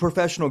so many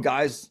professional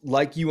guys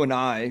like you and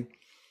I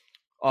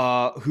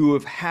who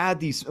have had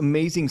these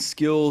amazing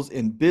skills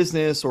in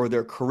business or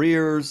their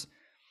careers,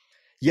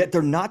 yet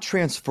they're not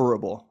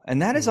transferable.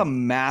 And that is a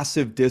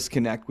massive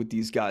disconnect with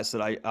these guys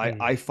that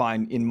I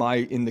find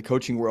in the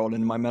coaching world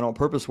and in my mental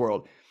purpose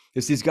world.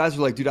 Is these guys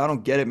are like, dude, I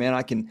don't get it, man.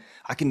 I can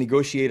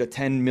negotiate a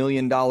 $10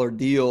 million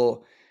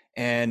deal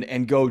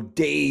and go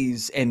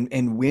days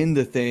and win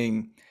the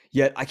thing.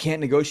 Yet I can't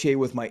negotiate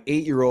with my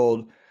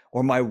 8-year-old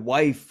or my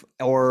wife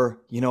or,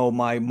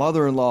 my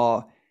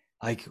mother-in-law.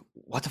 Like,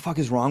 what the fuck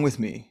is wrong with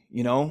me?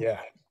 Yeah.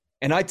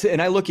 And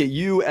I look at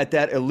you at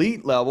that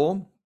elite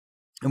level,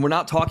 and we're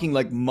not talking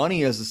like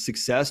money as a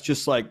success,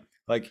 just like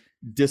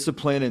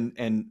discipline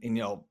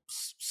and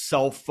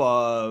self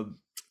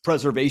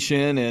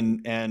preservation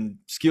and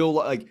skill,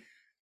 like,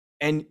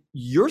 and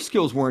your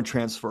skills weren't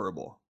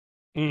transferable.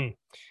 Mm.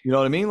 You know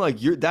what I mean?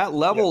 Like, you're that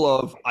level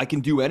of, I can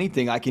do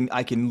anything. I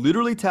can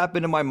literally tap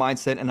into my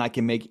mindset and I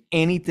can make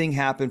anything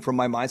happen from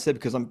my mindset,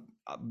 because I'm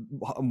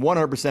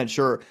 100%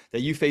 sure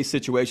that you face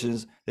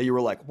situations that you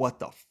were like, what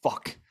the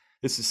fuck?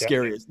 This is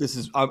scary. This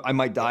is, I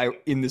might die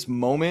in this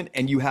moment.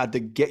 And you had to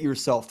get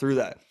yourself through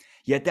that.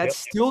 Yet that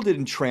still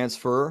didn't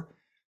transfer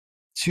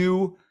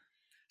to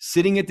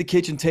sitting at the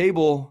kitchen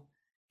table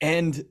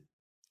and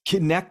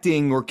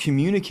connecting or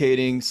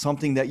communicating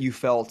something that you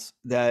felt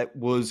that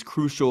was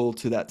crucial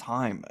to that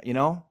time,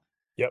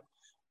 Yep.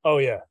 Oh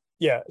yeah.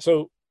 Yeah.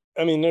 So,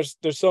 I mean, there's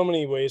so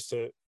many ways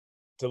to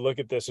look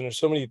at this, and there's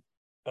so many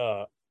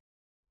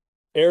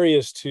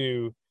areas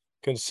to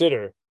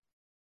consider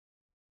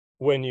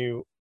when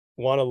you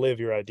want to live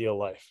your ideal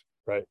life,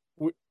 right?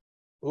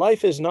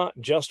 Life is not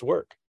just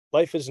work.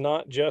 Life is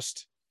not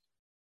just,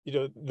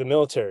 the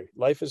military.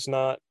 Life is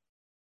not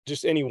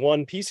just any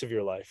one piece of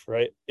your life,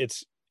 right?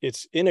 It's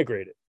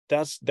integrated.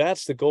 That's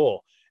the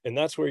goal. And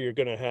that's where you're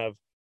going to have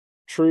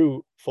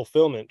true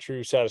fulfillment,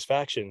 true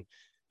satisfaction,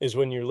 is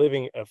when you're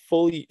living a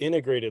fully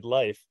integrated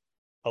life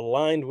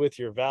aligned with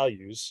your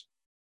values,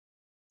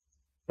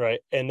 right?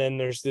 And then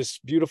there's this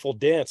beautiful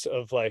dance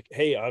of like,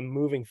 hey, I'm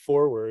moving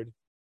forward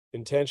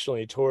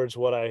intentionally towards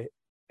what I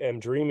am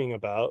dreaming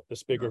about,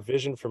 this bigger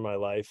vision for my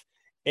life,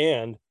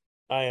 and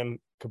I am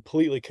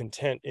completely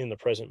content in the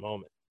present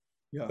moment.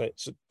 Yeah. Right?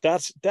 So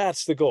that's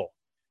the goal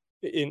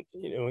in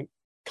in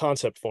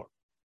concept form.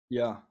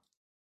 Yeah.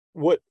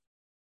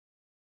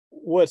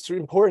 What's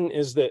important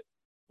is that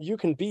you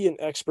can be an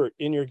expert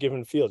in your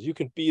given field. You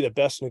can be the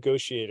best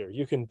negotiator.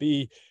 You can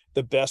be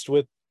the best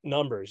with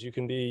numbers. You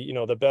can be,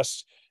 the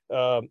best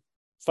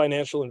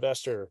financial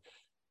investor,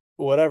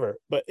 whatever.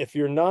 But if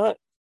you're not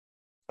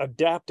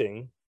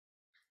adapting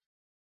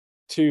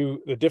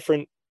to the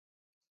different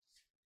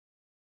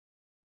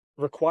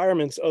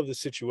requirements of the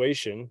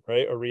situation,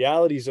 right, or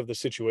realities of the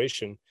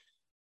situation,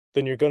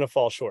 then you're going to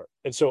fall short.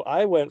 And so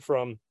I went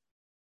from,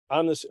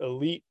 I'm this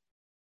elite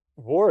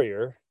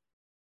warrior,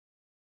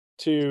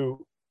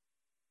 to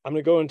I'm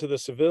going to go into the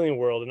civilian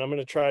world and I'm going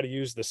to try to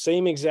use the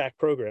same exact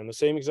program, the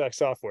same exact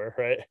software,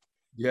 right?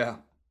 Yeah.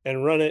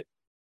 And run it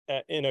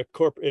in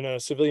a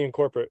civilian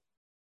corporate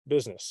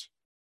business.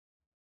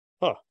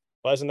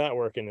 Why isn't that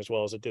working as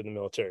well as it did in the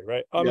military,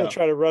 right? I'm going to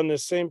try to run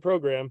this same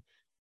program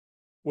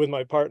with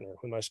my partner,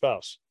 with my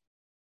spouse.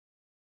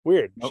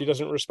 Weird. Nope. She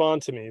doesn't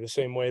respond to me the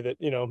same way that,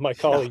 my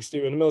colleagues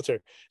do in the military.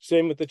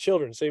 Same with the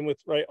children, same with,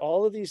 right,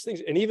 all of these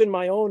things. And even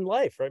my own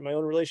life, right? My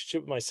own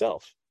relationship with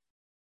myself.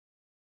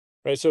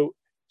 Right.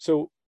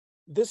 So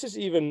this is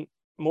even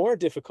more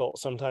difficult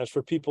sometimes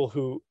for people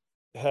who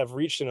have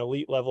reached an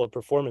elite level of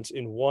performance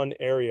in one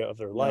area of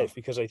their life,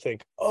 because I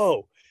think,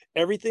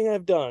 everything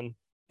I've done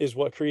is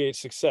what creates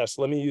success.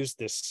 Let me use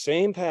this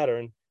same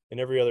pattern in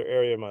every other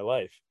area of my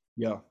life.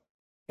 Yeah.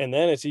 And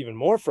then it's even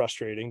more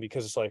frustrating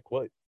because it's like,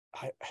 well,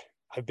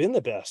 I've been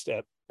the best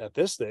at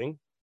this thing.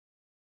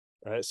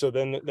 Right. So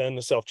then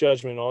the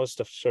self-judgment, all this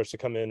stuff starts to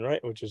come in,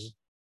 right, which is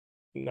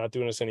not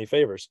doing us any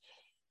favors.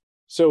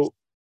 So,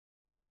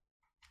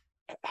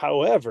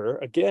 however,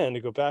 again,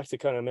 to go back to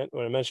kind of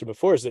what I mentioned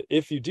before, is that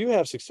if you do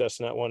have success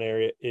in that one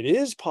area, it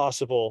is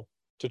possible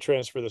to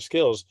transfer the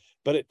skills,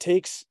 but it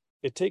takes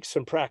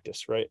some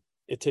practice, right?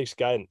 It takes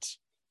guidance.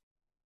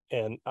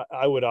 And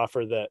I would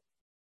offer that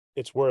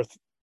it's worth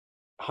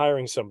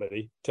hiring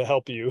somebody to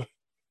help you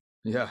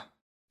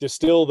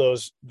distill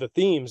the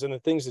themes and the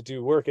things that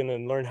do work, and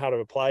then learn how to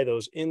apply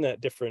those in that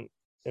different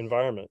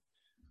environment.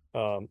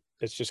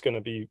 It's just going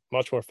to be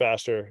much more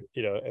faster,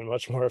 and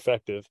much more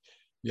effective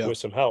with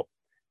some help.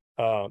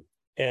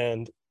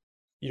 And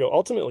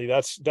ultimately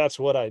that's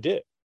what I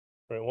did,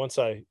 right? Once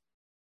I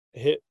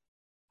hit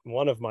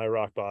one of my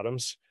rock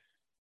bottoms,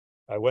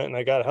 I went and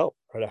I got help,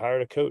 right? I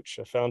hired a coach.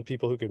 I found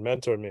people who could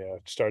mentor me. I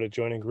started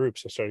joining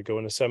groups. I started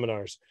going to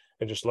seminars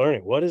and just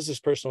learning, what is this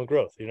personal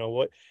growth?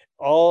 What,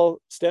 all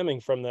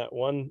stemming from that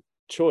one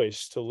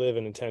choice to live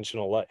an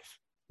intentional life.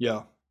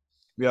 Yeah.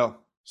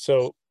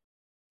 So,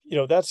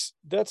 that's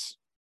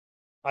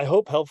I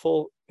hope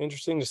helpful,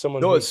 interesting to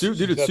someone. No, it's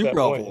super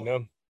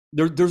helpful.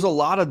 There's a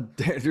lot of,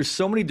 there's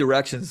so many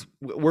directions.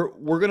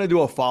 We're going to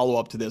do a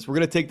follow-up to this. We're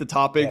going to take the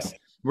topics. Yeah.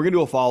 We're going to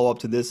do a follow-up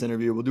to this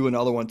interview. We'll do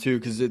another one too,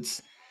 because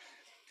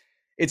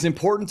it's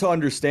important to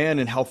understand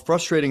and how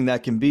frustrating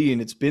that can be.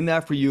 And it's been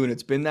that for you, and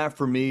it's been that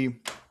for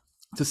me,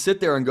 to sit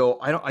there and go,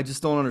 I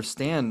just don't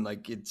understand.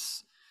 Like,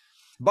 it's,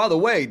 by the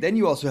way, then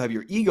you also have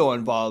your ego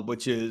involved,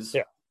 which is,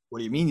 what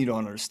do you mean you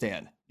don't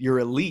understand? You're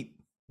elite.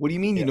 What do you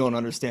mean you don't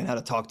understand how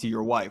to talk to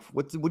your wife?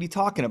 What are you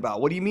talking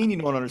about? What do you mean you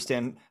don't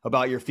understand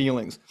about your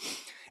feelings?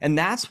 And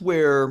that's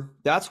where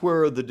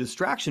the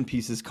distraction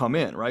pieces come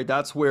in, right?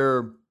 That's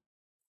where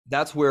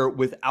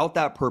without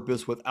that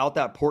purpose, without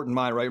that port in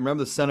mind, right?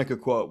 Remember the Seneca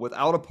quote,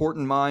 without a port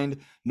in mind,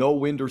 no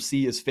wind or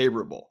sea is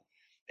favorable.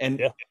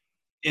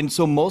 And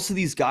so most of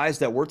these guys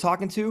that we're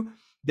talking to,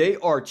 they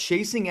are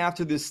chasing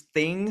after this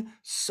thing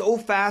so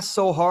fast,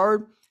 so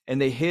hard, and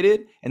they hit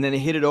it, and then they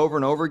hit it over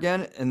and over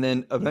again. And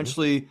then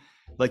eventually,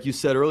 like you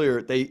said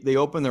earlier, they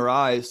open their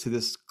eyes to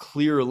this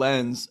clear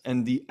lens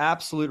and the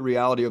absolute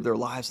reality of their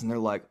lives. And they're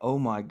like, oh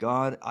my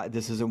God,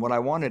 this isn't what I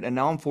wanted. And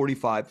now I'm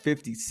 45,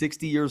 50,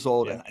 60 years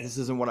old, and this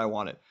isn't what I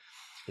wanted.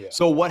 Yeah.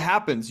 So what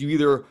happens? You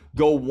either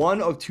go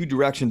one of two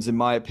directions, in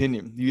my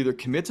opinion. You either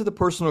commit to the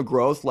personal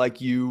growth, like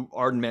you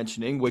are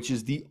mentioning, which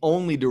is the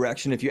only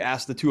direction, if you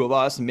ask the two of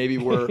us, and maybe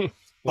we're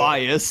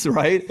biased,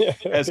 right?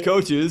 As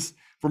coaches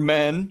for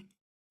men.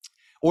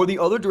 Or the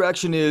other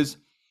direction is,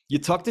 you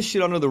tuck the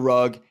shit under the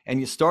rug and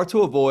you start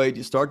to avoid,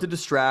 you start to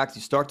distract,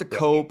 you start to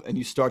cope, and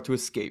you start to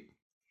escape.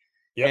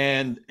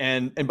 Yep.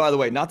 And by the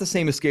way, not the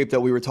same escape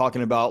that we were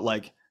talking about,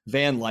 like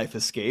van life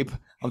escape.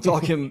 I'm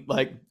talking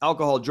like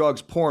alcohol,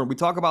 drugs, porn. We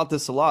talk about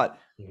this a lot.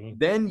 Mm-hmm.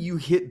 Then you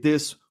hit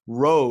this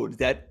road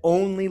that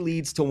only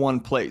leads to one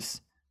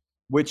place,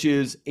 which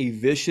is a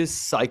vicious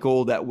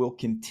cycle that will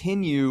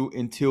continue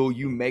until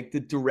you make the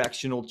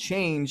directional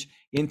change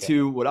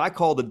into what I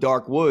call the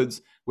dark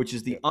woods, which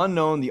is the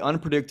unknown, the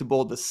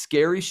unpredictable, the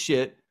scary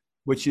shit,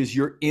 which is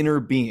your inner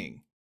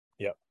being.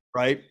 Yep.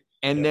 Right.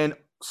 And then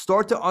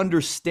start to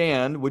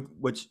understand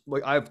which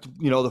like I have,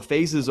 the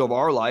phases of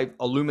our life: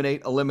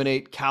 illuminate,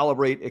 eliminate,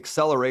 calibrate,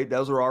 accelerate.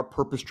 Those are our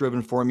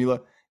purpose-driven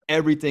formula.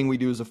 Everything we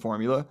do is a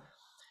formula.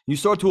 You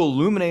start to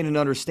illuminate and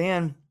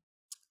understand,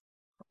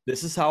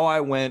 this is how I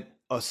went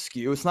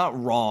askew. It's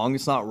not wrong.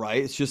 It's not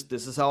right. It's just,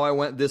 this is how I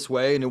went this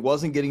way, and it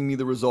wasn't getting me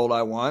the result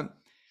I want.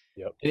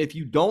 Yep. And if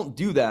you don't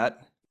do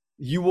that,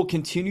 you will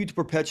continue to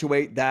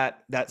perpetuate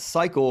that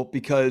cycle,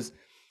 because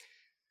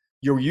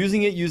you're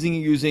using it,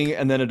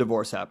 and then a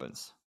divorce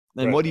happens.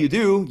 And what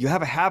do? You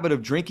have a habit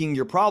of drinking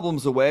your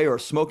problems away, or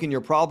smoking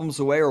your problems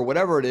away, or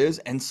whatever it is.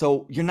 And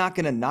so you're not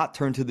going to not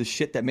turn to the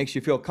shit that makes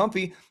you feel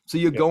comfy. So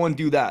you go and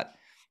do that.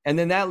 And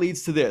then that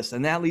leads to this,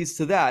 and that leads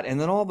to that. And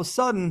then all of a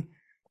sudden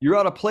you're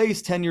at a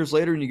place 10 years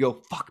later and you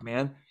go, fuck,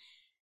 man,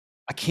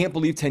 I can't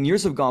believe 10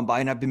 years have gone by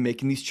and I've been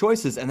making these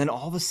choices. And then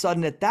all of a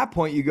sudden at that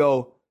point you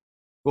go,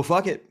 well,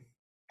 fuck it.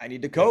 I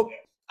need to cope.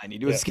 I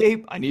need to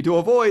escape. I need to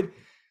avoid.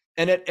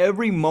 And at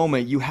every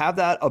moment, you have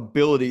that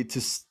ability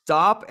to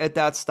stop at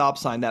that stop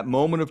sign, that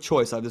moment of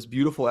choice. I have this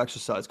beautiful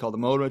exercise called the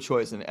moment of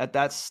choice. And at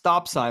that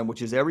stop sign,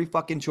 which is every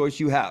fucking choice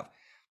you have,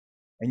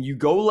 and you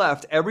go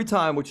left every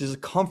time, which is a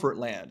comfort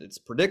land. It's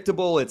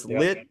predictable. It's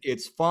lit.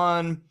 It's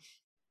fun.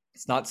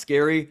 It's not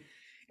scary.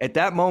 At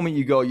that moment,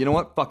 you go, you know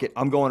what? Fuck it.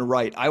 I'm going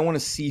right. I want to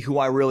see who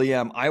I really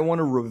am. I want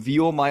to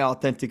reveal my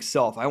authentic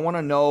self. I want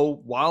to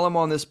know, while I'm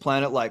on this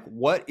planet, like,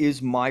 what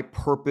is my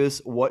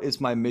purpose? What is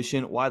my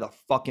mission? Why the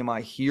fuck am I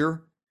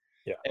here?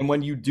 Yeah. And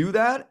when you do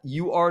that,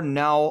 you are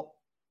now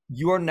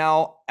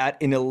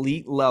at an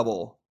elite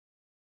level.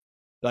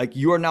 Like,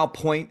 you are now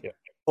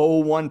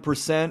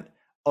 0.01%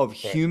 of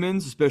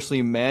humans,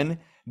 especially men,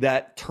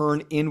 that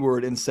turn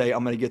inward and say,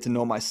 I'm going to get to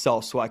know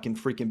myself so I can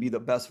freaking be the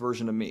best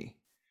version of me.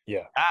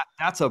 Yeah.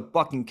 That's a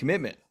fucking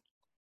commitment.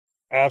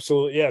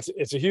 Absolutely. Yeah.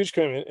 It's a huge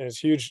commitment, and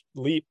it's a huge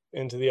leap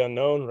into the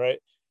unknown, right?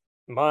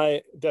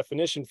 My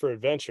definition for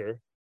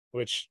adventure,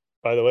 which,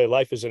 by the way,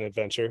 life is an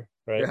adventure,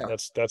 right? Yeah.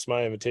 That's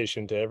my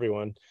invitation to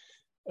everyone.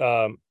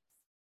 The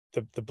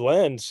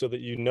blend, so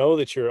that you know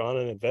that you're on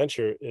an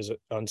adventure, is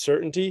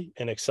uncertainty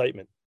and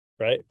excitement,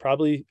 right?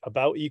 Probably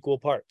about equal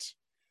parts.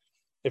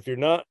 If you're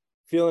not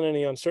feeling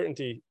any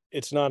uncertainty,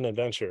 it's not an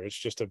adventure. It's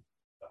just a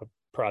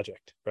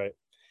project, right?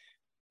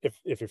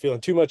 If you're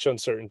feeling too much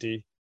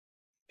uncertainty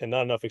and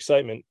not enough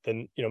excitement,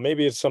 then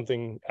maybe it's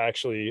something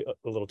actually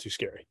a little too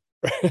scary,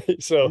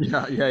 right? So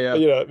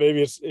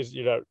maybe it's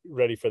you're not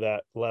ready for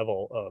that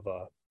level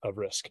of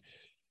risk.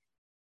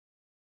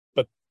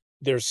 But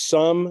there's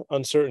some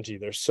uncertainty,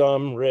 there's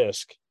some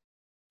risk,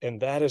 and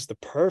that is the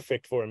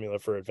perfect formula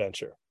for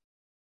adventure.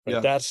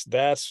 Right? Yeah.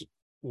 That's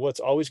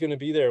what's always going to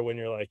be there when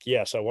you're like,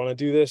 yes, I want to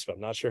do this, but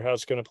I'm not sure how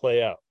it's going to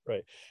play out,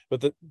 right?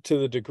 But to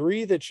the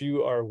degree that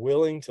you are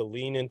willing to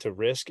lean into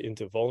risk,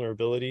 into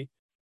vulnerability,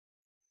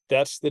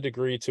 that's the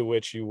degree to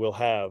which you will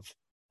have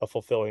a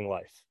fulfilling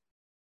life,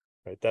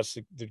 right? That's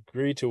the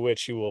degree to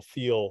which you will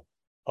feel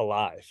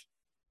alive.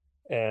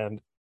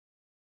 And,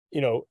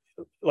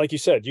 like you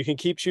said, you can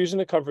keep choosing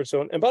the comfort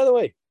zone. And by the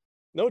way,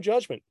 no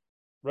judgment,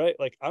 right?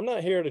 Like, I'm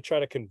not here to try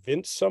to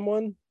convince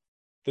someone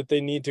that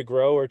they need to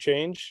grow or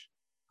change.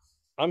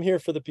 I'm here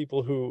for the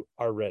people who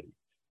are ready,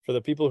 for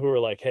the people who are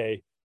like,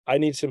 hey, I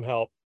need some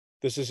help.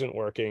 This isn't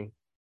working,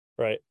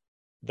 right?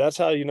 That's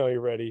how you know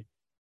you're ready.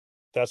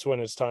 That's when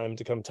it's time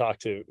to come talk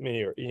to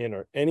me or Ian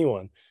or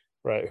anyone,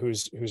 right,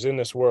 who's in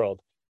this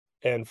world,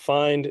 and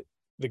find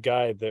the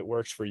guide that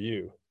works for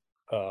you.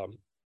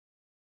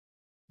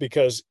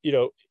 Because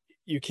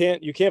you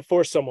can't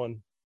force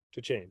someone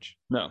to change.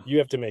 No. You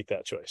have to make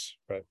that choice,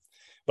 right?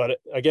 But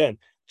again,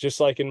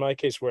 just like in my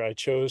case where I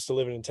chose to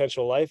live an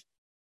intentional life,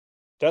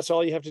 that's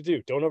all you have to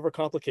do. Don't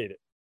overcomplicate it,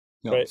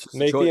 right?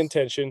 Make the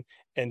intention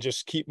and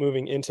just keep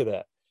moving into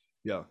that.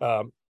 Yeah.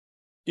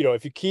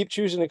 If you keep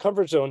choosing the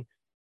comfort zone,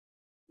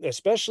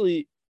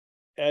 especially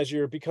as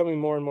you're becoming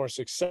more and more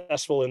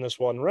successful in this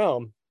one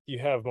realm, you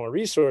have more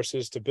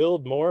resources to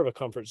build more of a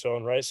comfort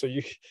zone, right? So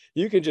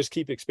you can just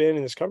keep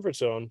expanding this comfort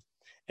zone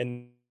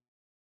and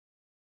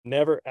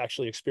never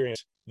actually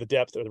experience the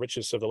depth or the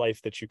richness of the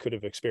life that you could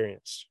have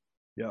experienced.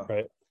 Yeah.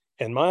 Right.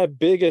 And my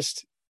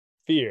biggest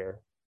fear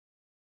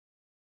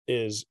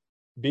is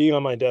being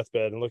on my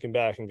deathbed and looking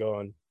back and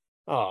going,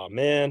 oh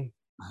man,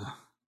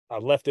 I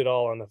left it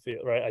all on the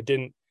field, right?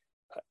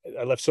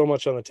 I left so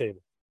much on the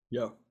table.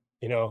 Yeah.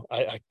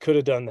 I could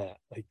have done that.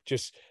 Like,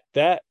 just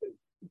that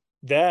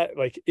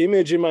like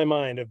image in my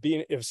mind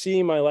of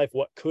seeing my life,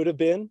 what could have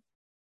been,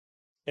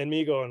 and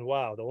me going,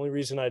 wow, the only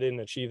reason I didn't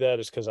achieve that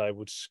is because I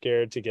was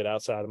scared to get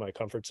outside of my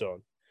comfort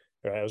zone.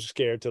 Right. I was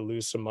scared to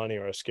lose some money,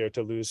 or I was scared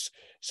to lose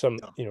some,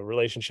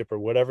 relationship or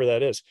whatever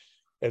that is.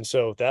 And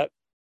so that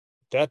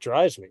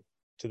drives me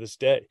to this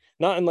day,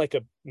 not in like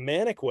a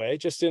manic way,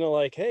 just in a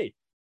like, hey,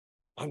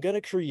 I'm going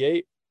to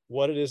create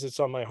what it is that's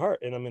on my heart,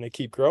 and I'm going to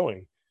keep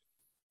growing.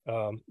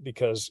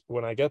 Because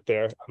when I get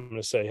there, I'm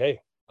going to say, hey,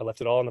 I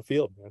left it all on the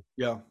field, man.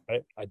 Yeah.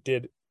 Right? I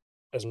did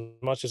as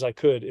much as I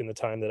could in the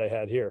time that I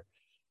had here.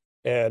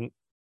 And,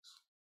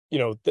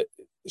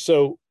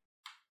 so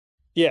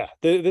yeah,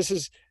 this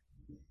is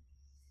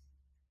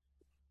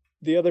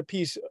the other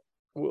piece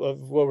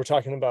of what we're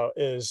talking about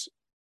is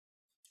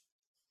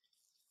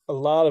a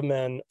lot of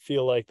men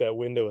feel like that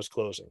window is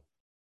closing,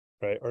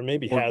 right? Or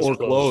maybe has Or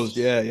closed. closed.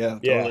 Yeah. Yeah,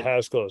 Totally.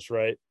 has closed,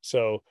 right?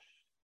 So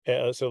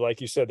like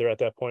you said, they're at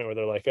that point where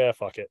they're like,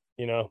 fuck it,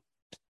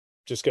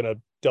 just gonna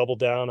double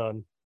down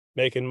on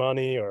making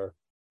money or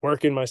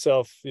working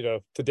myself,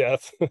 to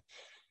death.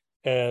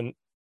 And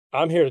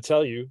I'm here to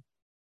tell you,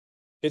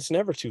 it's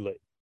never too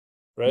late,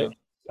 Yeah. right?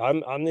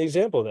 I'm the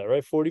example of that,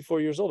 right?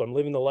 44 years old. I'm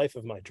living the life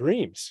of my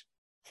dreams.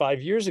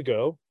 5 years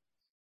ago,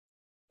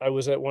 I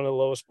was at one of the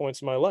lowest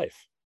points in my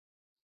life.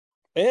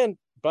 And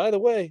by the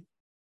way,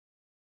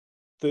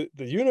 the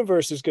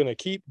universe is going to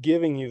keep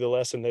giving you the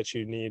lesson that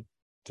you need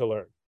to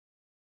learn,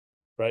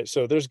 right?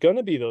 So there's going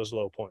to be those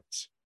low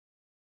points.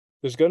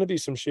 There's going to be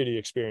some shitty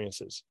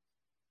experiences.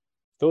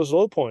 Those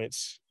low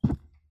points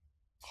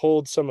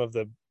hold some of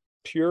the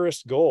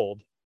purest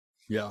gold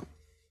Yeah.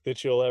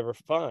 that you'll ever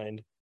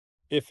find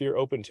if you're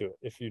open to it,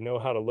 if you know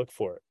how to look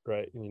for it,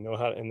 right? And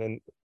and then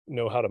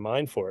know how to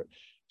mine for it.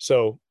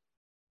 So,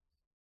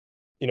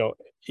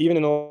 even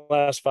in the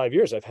last 5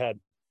 years, I've had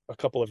a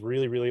couple of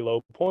really, really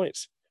low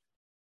points,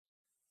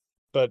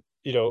 but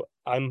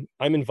I'm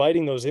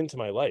inviting those into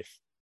my life.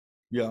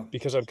 Yeah.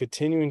 Because I'm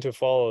continuing to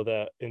follow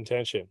that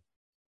intention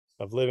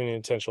of living an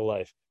intentional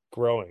life,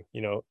 growing,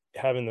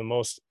 having the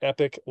most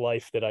epic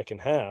life that I can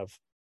have.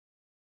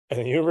 And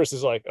the universe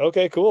is like,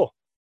 okay, cool.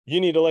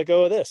 You need to let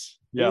go of this.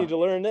 You Yeah. need to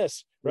learn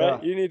this,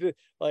 right? Yeah. You need to,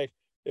 like,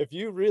 if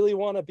you really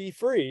want to be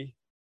free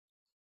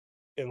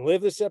and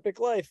live this epic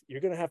life, you're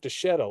going to have to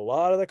shed a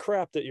lot of the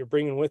crap that you're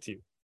bringing with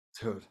you.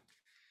 Dude.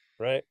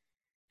 Right.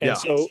 And Yeah.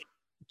 so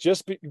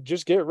just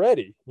get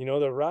ready.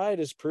 The ride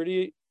is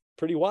pretty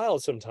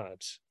wild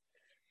sometimes.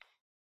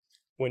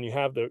 When you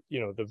have the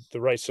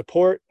right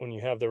support, when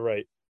you have the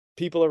right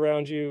people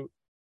around you,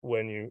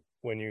 when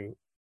you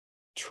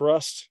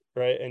trust,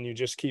 right, and you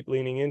just keep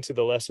leaning into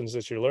the lessons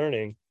that you're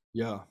learning,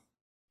 Yeah.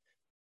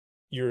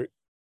 you're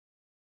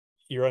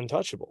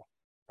untouchable,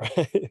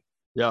 right?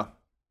 Yeah.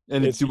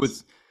 And It's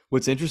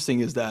what's interesting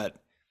is that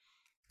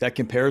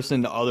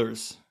comparison to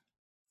others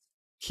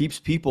keeps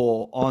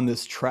people on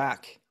this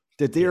track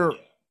that they're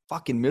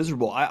fucking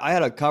miserable. I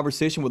had a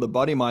conversation with a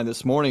buddy of mine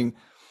this morning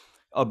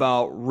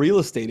about real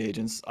estate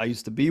agents. I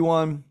used to be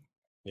one.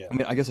 Yeah. I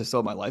mean, I guess I still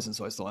have my license,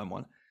 so I still am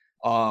one.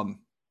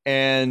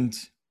 And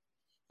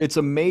it's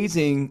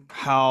amazing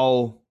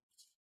how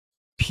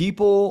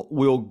people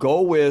will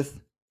go with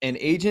an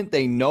agent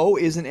they know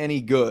isn't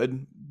any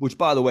good, which,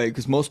 by the way,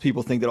 because most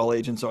people think that all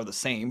agents are the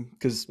same,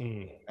 because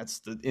that's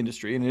the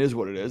industry and it is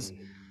what it is.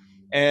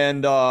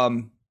 And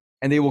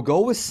they will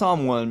go with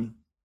someone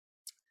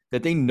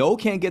that they know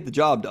can't get the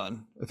job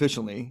done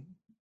efficiently,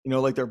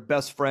 like their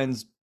best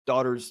friend's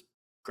daughter's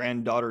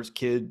granddaughter's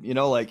kid,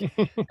 like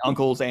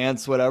uncles,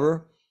 aunts,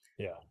 whatever.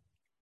 Yeah.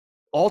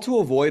 All to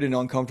avoid an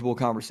uncomfortable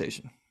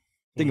conversation.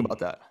 Think about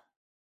that.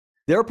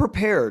 They're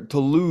prepared to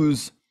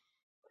lose,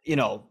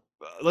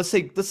 let's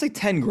say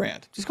 10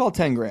 grand. Just call it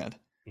 10 grand.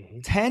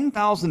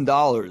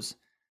 $10,000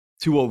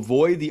 to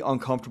avoid the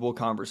uncomfortable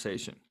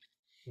conversation.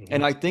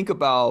 And I think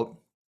about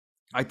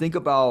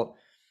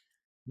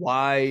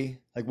why,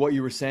 like what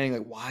you were saying,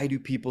 like why do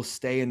people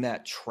stay in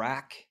that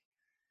track?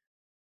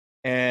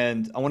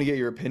 And I want to get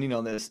your opinion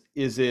on this.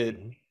 Is it,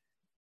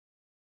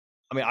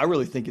 I mean, I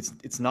really think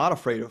it's not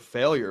afraid of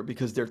failure,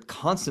 because they're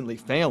constantly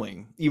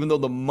failing, even though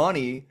the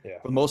money,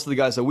 for most of the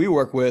guys that we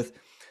work with,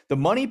 the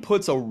money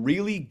puts a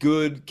really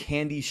good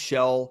candy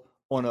shell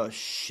on a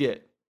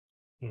shit,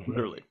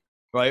 literally,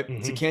 right?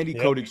 It's a candy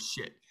coated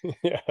shit.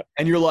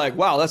 And you're like,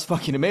 wow, that's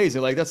fucking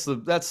amazing. Like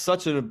that's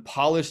such a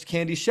polished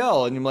candy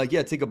shell. And you're like,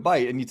 yeah, take a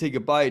bite. And you take a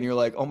bite and you're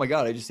like, oh my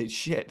God, I just ate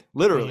shit,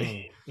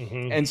 literally.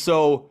 And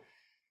so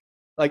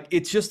like,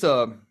 it's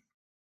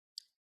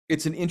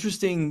an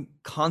interesting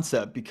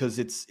concept, because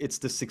it's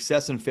the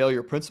success and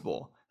failure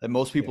principle that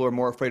most people are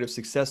more afraid of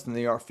success than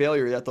they are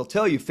failure. That they'll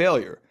tell you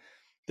failure.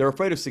 They're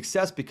afraid of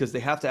success because they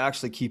have to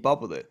actually keep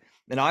up with it.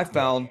 And I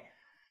found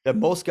that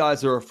most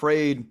guys are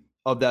afraid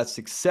of that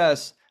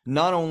success,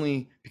 not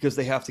only because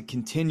they have to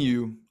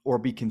continue or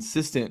be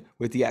consistent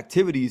with the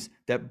activities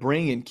that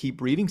bring and keep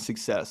breeding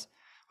success,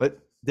 but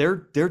they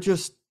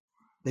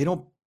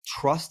don't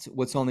trust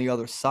what's on the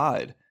other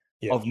side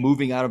of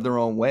moving out of their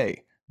own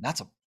way.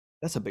 That's a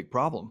big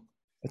problem.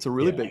 That's a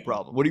really big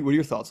problem. What are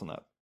your thoughts on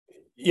that?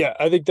 Yeah,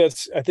 I think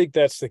that's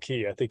the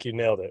key. I think you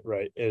nailed it,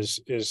 right? Is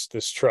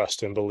this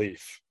trust and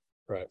belief,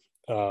 right?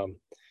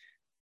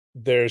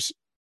 There's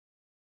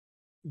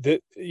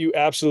that you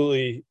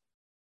absolutely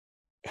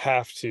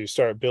have to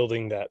start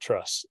building that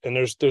trust, and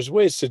there's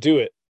ways to do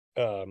it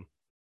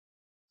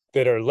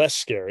that are less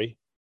scary,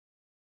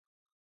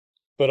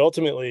 but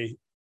ultimately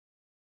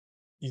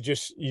you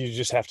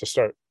just have to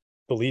start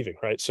believing,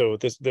 right? So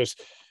there's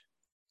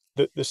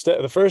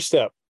the first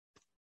step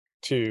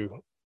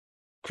to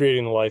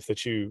creating the life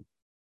that you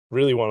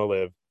really want to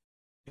live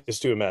is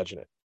to imagine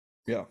it.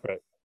 Yeah. Right.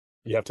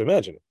 You have to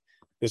imagine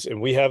it.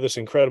 And we have this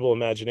incredible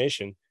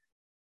imagination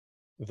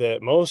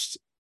that most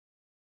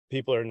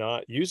people are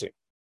not using.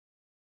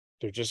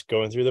 They're just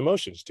going through the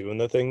motions, doing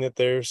the thing that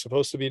they're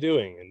supposed to be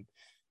doing, and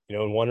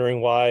and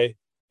wondering why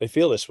they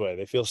feel this way.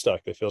 They feel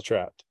stuck. They feel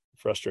trapped,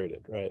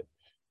 frustrated. Right.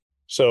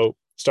 So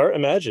start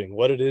imagining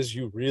what it is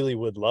you really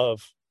would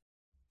love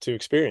to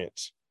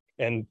experience,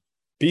 and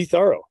be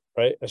thorough,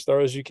 right? As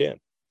thorough as you can.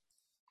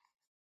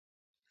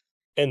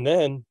 And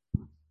then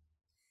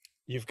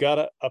you've got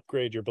to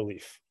upgrade your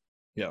belief.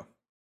 Yeah.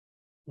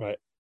 Right.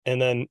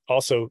 And then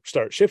also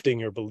start shifting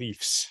your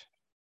beliefs.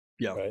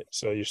 Yeah. Right.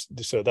 So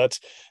that's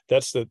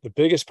the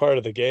biggest part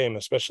of the game,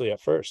 especially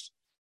at first.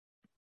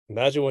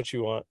 Imagine what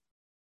you want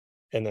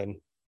and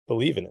then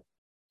believe in it.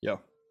 Yeah.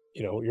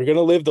 You're going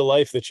to live the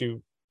life that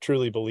you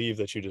truly believe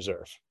that you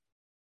deserve.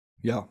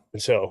 Yeah.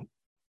 And so,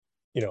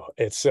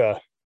 it's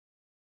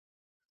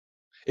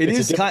it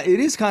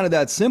is kind of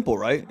that simple,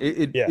 right?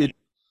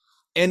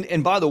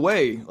 And by the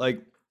way, like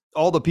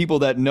all the people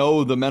that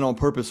know the mental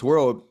purpose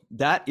world,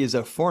 that is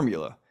a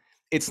formula.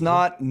 It's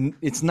not,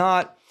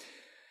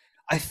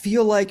 I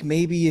feel like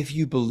maybe if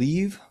you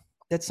believe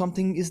that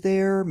something is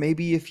there,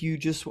 maybe if you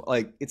just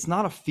like, it's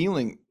not a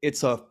feeling,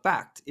 it's a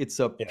fact. It's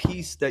a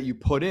piece that you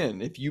put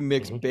in. If you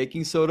mix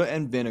baking soda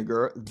and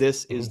vinegar,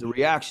 this is the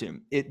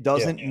reaction. It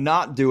doesn't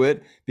not do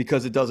it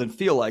because it doesn't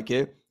feel like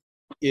it.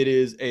 It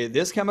is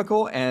this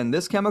chemical and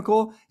this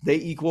chemical, they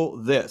equal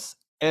this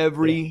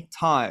every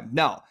time.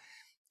 Now,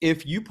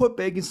 if you put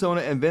baking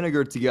soda and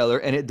vinegar together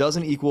and it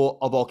doesn't equal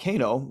a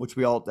volcano, which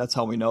that's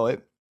how we know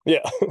it.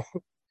 Yeah.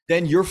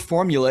 Then your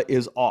formula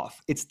is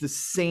off. It's the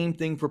same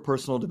thing for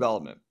personal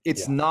development.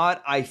 It's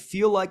not, I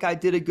feel like I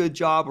did a good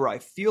job or I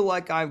feel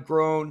like I've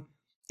grown.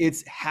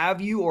 It's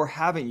have you or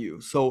haven't you?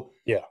 So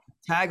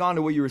tag on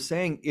to what you were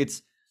saying.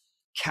 It's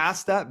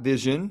cast that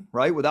vision,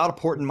 right? Without a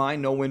port in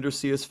mind, no wind or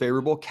sea is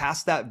favorable.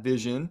 Cast that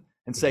vision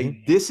and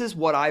say, this is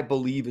what I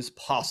believe is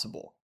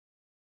possible.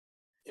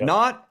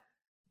 Not,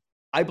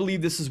 I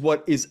believe this is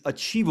what is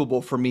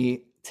achievable for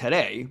me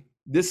today.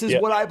 This is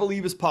what I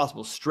believe is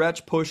possible.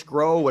 Stretch, push,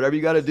 grow, whatever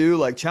you got to do,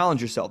 like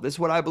challenge yourself. This is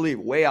what I believe,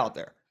 way out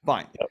there.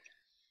 Fine.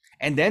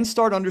 And then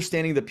start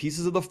understanding the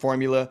pieces of the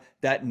formula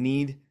that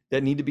need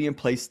to be in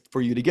place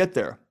for you to get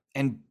there.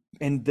 And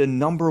the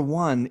number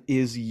one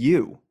is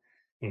you.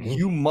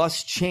 You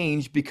must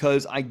change,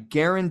 because I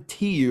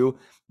guarantee you,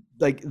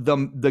 like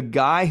the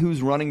guy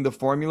who's running the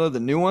formula,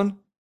 the new one,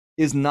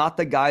 is not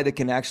the guy that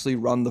can actually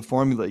run the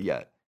formula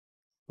yet.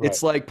 Right.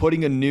 It's like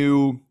putting a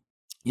new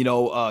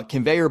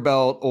conveyor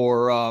belt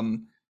or,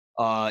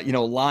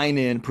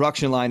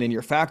 production line in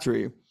your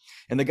factory.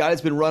 And the guy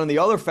that's been running the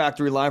other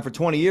factory line for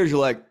 20 years, you're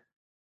like,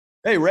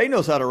 hey, Ray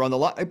knows how to run the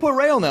line. I put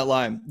Ray on that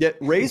line. Yet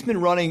Ray's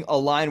been running a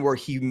line where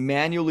he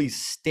manually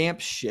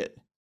stamps shit,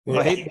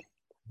 right? Yeah.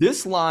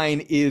 This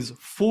line is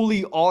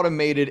fully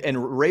automated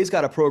and Ray's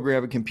got a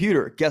program a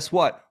computer. Guess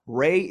what?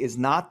 Ray is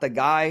not the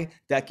guy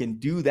that can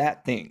do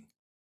that thing.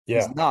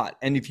 Yeah. He's not.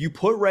 And if you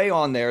put Ray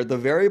on there, the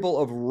variable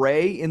of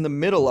Ray in the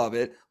middle of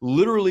it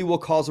literally will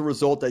cause a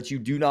result that you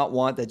do not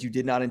want, that you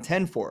did not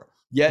intend for.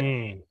 Yet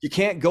you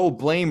can't go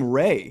blame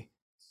Ray.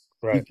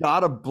 Right. You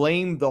got to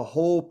blame the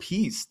whole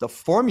piece, the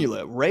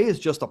formula. Ray is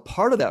just a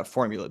part of that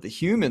formula. The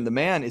human, the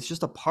man, is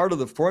just a part of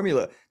the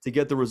formula to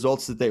get the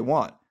results that they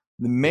want.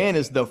 The man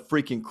is the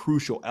freaking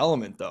crucial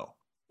element, though.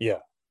 Yeah.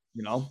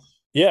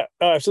 Yeah,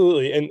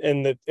 absolutely.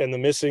 And the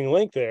missing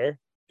link there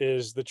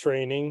is the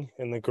training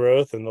and the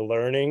growth and the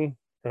learning,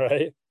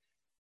 right?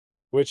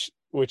 Which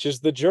is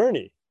the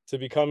journey to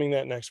becoming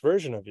that next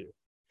version of you.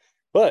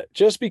 But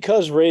just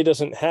because Ray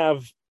doesn't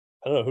have,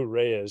 I don't know who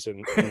Ray is,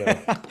 and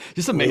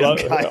just a made up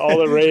guy. All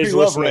the Rays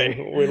listening,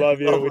 Ray. We love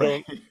you. Love we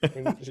Ray.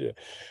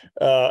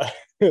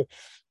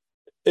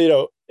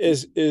 Don't,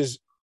 is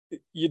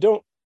you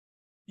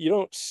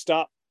don't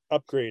stop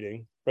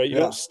upgrading, right? You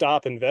don't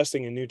stop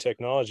investing in new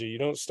technology. You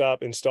don't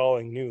stop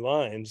installing new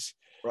lines,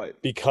 right?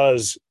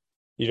 Because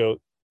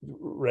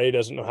Ray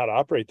doesn't know how to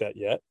operate that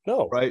yet.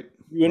 No, right.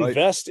 You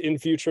invest in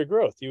future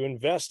growth. You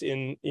invest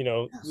in,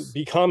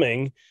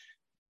 becoming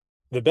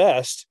the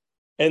best,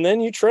 and then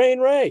you train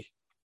Ray,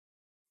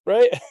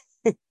 right?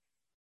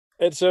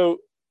 And so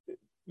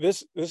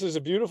this is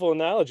a beautiful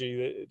analogy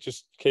that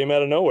just came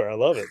out of nowhere. I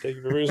love it. Thank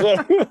you for bringing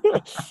that.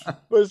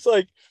 But it's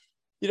like,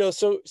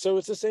 so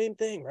it's the same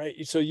thing, right?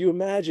 So you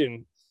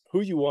imagine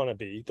who you want to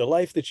be, the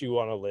life that you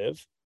want to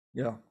live.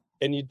 Yeah.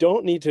 And you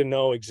don't need to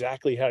know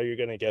exactly how you're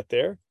going to get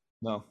there.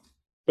 No.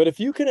 But if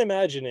you can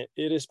imagine it,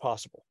 it is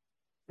possible,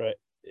 right?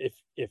 If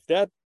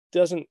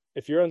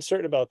you're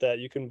uncertain about that,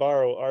 you can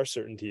borrow our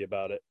certainty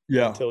about it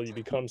until you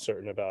become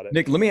certain about it.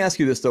 Nick, let me ask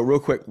you this though, real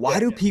quick. Why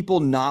do people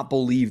not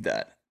believe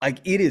that? Like,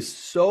 it is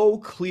so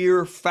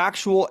clear,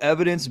 factual,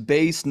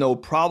 evidence-based, no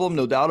problem,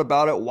 no doubt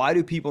about it. Why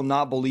do people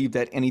not believe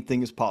that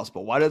anything is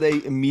possible? Why do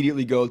they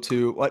immediately go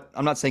to what?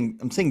 I'm saying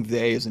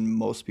they as in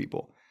most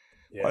people.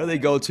 Why do Yeah. they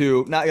go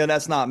to, not, yeah,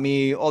 that's not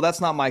me. Oh,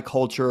 that's not my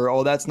culture.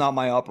 Oh, that's not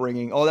my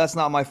upbringing. Oh, that's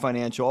not my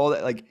financial. Oh,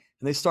 that, like,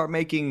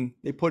 and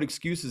they put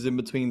excuses in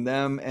between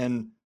them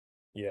and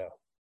Yeah.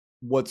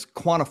 what's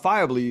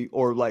quantifiably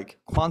or like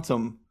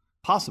quantum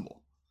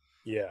possible.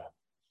 Yeah.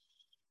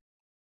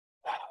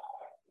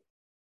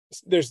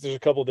 There's a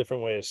couple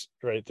different ways,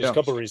 right? There's a Yeah.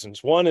 couple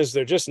reasons. One is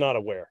they're just not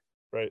aware,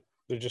 right?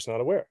 They're just not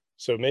aware.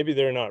 So maybe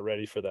they're not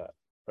ready for that,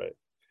 right?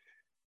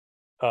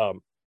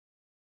 Um,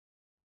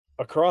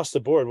 Across the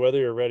board, whether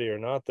you're ready or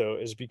not, though,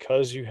 is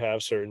because you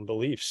have certain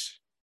beliefs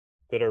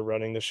that are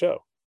running the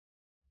show.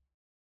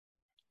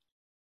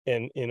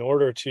 And in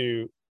order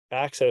to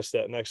access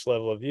that next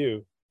level of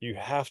you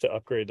have to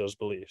upgrade those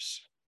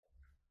beliefs.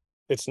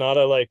 It's not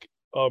a like,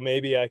 oh,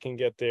 maybe I can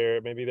get there.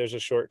 Maybe there's a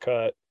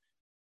shortcut,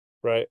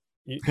 right?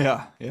 You,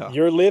 Yeah. Yeah.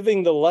 you're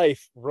living the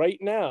life right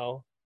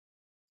now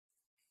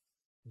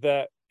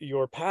that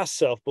your past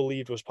self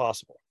believed was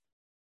possible,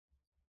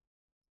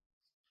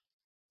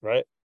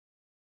 right?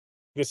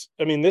 This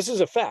is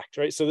a fact,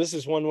 right? So this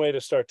is one way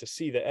to start to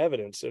see the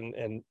evidence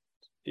and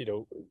you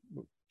know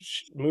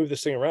move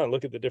this thing around,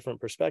 look at the different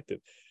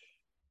perspective.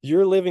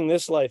 You're living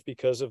this life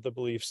because of the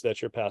beliefs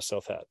that your past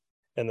self had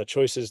and the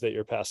choices that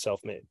your past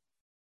self made.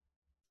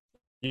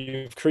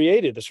 You've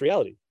created this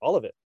reality, all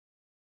of it.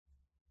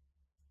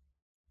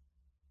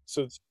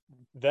 So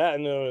that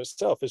in and of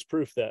itself is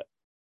proof that,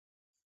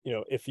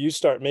 if you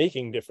start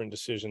making different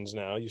decisions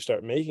now, you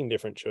start making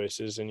different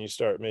choices, and you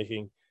start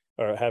making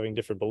or having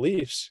different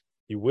beliefs,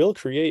 you will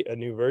create a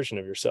new version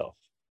of yourself.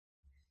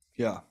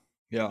 Yeah.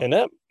 Yeah. And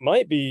that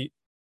might be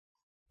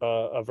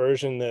a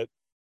version that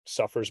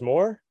suffers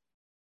more,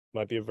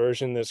 might be a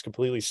version that's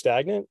completely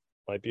stagnant,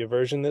 might be a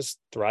version that's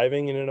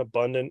thriving in an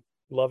abundant,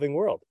 loving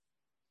world.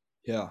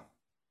 Yeah.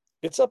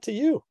 It's up to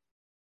you,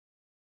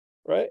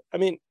 right?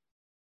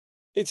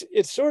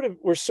 It's sort of,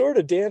 we're sort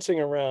of dancing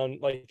around,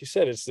 like you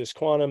said, it's this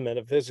quantum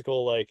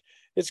metaphysical, like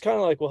it's kind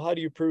of like, well, how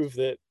do you prove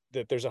that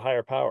there's a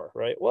higher power,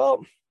 right?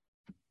 Well,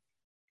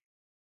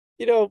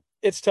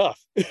 it's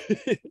tough.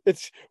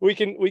 We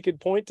could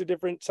point to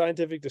different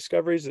scientific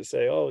discoveries that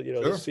say, oh,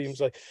 Sure. this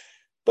seems like,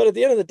 but at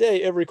the end of the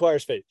day, it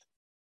requires faith.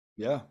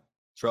 Yeah.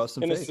 Trust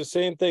and And it's faith. the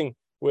same thing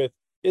with,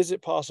 is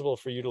it possible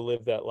for you to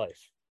live that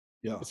life?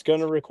 Yeah. It's going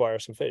to require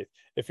some faith.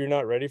 If you're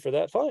not ready for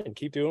that, fine,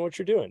 keep doing what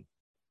you're doing,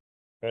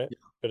 right? Yeah.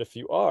 But if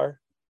you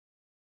are,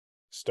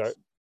 start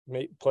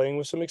playing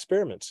with some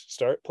experiments.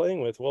 Start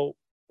playing with, well,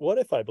 what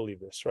if I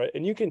believe this, right?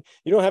 And you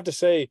don't have to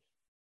say,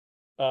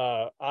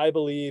 I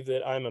believe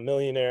that I'm a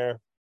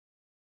millionaire,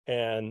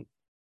 and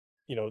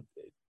you know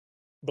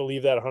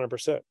believe that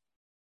 100%.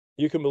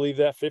 You can believe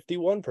that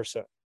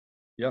 51%,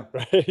 Yeah.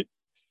 right? Just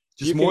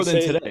You can more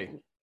than say today.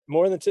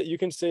 you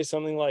can say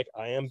something like,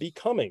 I am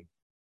becoming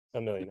a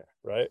millionaire,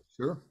 right?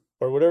 Sure.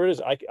 Or whatever it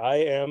is. I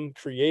am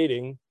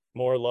creating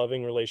more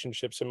loving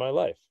relationships in my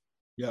life.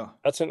 Yeah.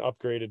 That's an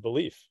upgraded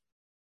belief,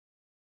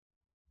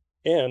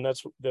 and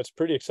that's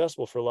pretty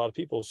accessible for a lot of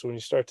people. So when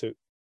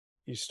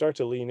you start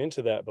to lean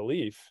into that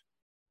belief,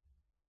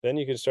 then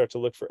you can start to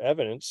look for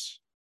evidence,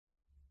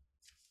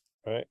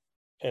 right?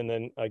 And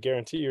then I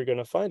guarantee you're going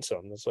to find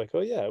something that's like,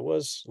 oh yeah, it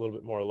was a little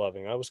bit more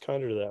loving. I was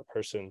kinder to that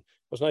person.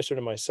 I was nicer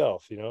to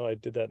myself. I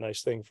did that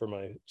nice thing for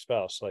my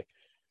spouse. Like,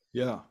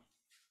 Yeah.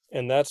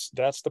 and that's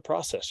the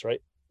process,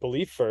 right?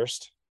 Belief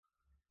first,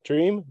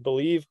 dream,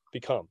 believe,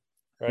 become,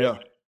 right? Yeah.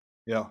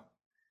 Yeah.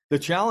 The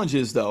challenge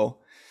is though,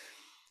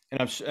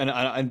 and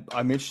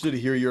I'm interested to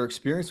hear your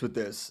experience with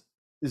this,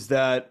 is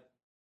that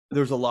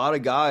there's a lot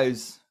of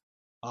guys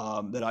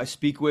that I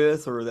speak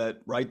with or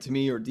that write to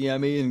me or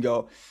DM me and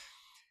go,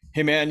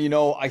 hey man,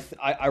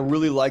 I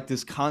really like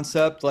this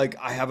concept. Like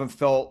I haven't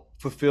felt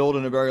fulfilled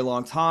in a very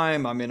long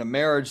time. I'm in a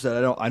marriage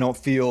that I don't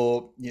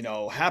feel,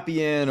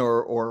 happy in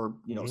or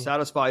Mm-hmm.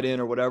 satisfied in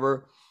or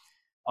whatever.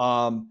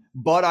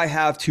 But I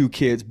have 2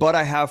 kids, but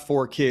I have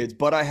 4 kids,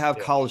 but I have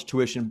Yeah. college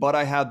tuition, but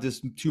I have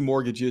this 2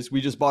 mortgages. We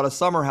just bought a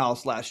summer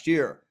house last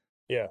year.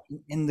 Yeah.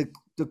 And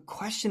the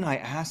question I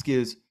ask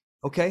is,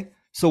 okay,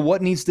 so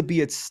what needs to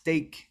be at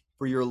stake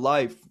for your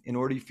life in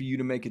order for you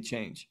to make a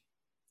change?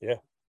 Yeah.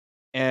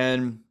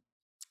 And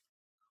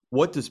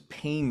what does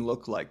pain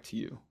look like to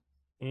you?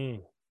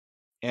 Mm.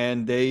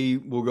 And they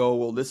will go,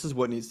 well, this is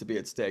what needs to be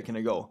at stake. And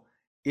I go,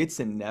 it's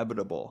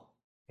inevitable.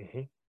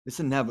 Mm-hmm. It's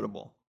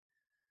inevitable.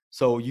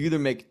 So you either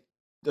make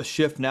a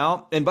shift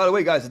now. And by the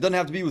way, guys, it doesn't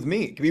have to be with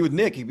me. It could be with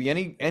Nick. It could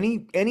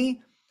be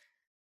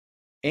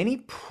any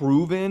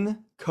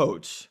proven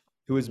coach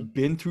who has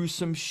been through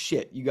some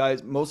shit. You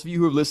guys, most of you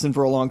who have listened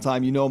for a long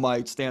time, you know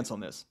my stance on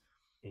this.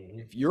 Mm-hmm.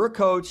 If you're a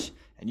coach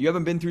and you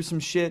haven't been through some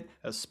shit,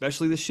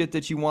 especially the shit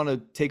that you want to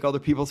take other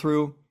people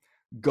through,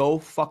 go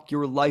fuck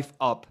your life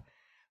up.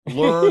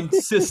 Learn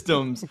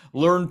systems,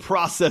 learn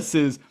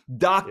processes,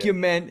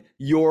 document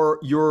your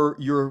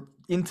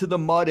into the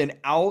mud and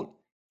out,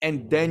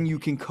 and then you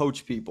can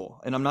coach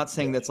people. And I'm not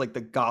saying that's like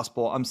the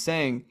gospel. I'm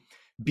saying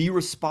be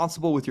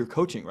responsible with your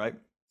coaching, right?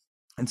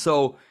 And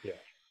so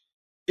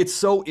it's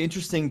so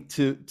interesting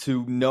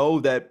to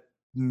know that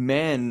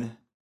men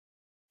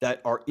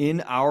that are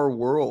in our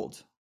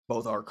world,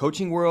 both our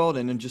coaching world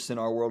and just in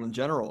our world in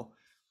general,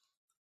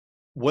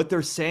 what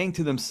they're saying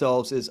to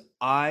themselves is,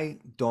 I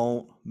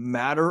don't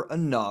matter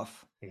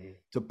enough Mhm.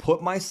 to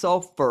put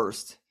myself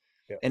first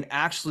Yeah. and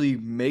actually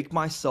make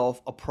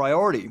myself a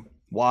priority.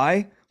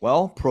 Why?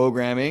 Well,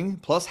 programming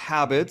plus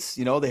habits,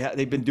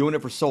 they've been doing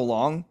it for so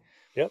long.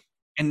 Yep.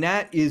 And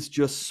that is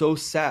just so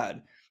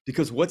sad,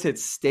 because what's at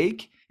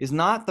stake is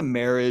not the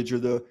marriage or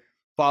the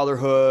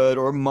fatherhood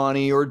or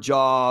money or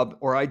job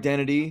or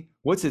identity.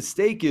 What's at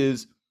stake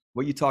is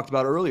what you talked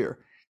about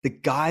earlier. The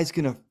guy's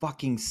going to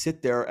fucking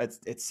sit there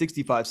at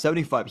 65,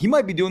 75. He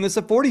might be doing this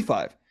at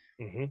 45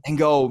 Mm-hmm. and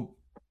go,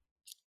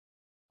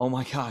 oh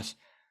my gosh,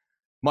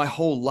 my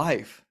whole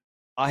life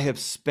I have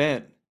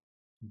spent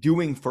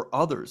doing for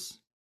others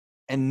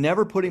and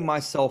never putting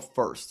myself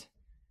first.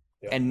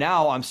 Yeah. And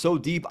now I'm so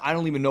deep, I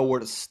don't even know where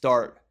to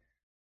start.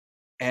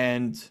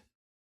 And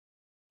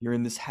you're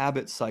in this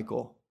habit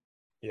cycle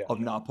Yeah.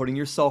 of not putting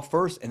yourself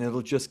first, and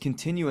it'll just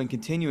continue and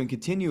continue and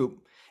continue.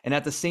 And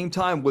at the same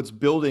time, what's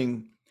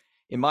building,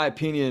 in my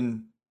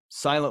opinion,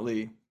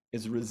 silently,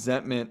 is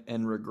resentment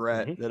and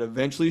regret Mm-hmm. that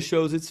eventually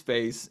shows its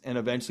face and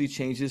eventually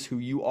changes who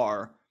you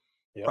are,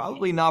 Yep.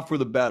 probably not for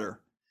the better.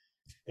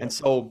 Yep. And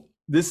so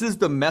this is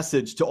the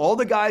message to all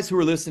the guys who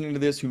are listening to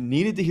this, who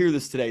needed to hear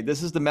this today.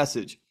 This is the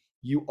message.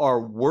 You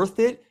are worth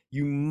it.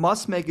 You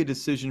must make a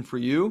decision for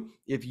you.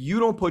 If you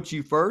don't put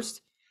you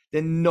first,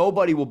 then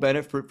nobody will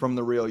benefit from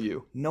the real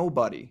you.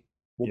 Nobody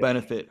will Yep.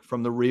 benefit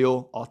from the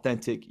real,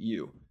 authentic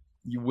you.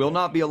 You will Yep.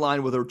 not be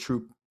aligned with a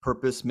true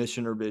purpose,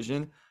 mission, or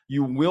vision.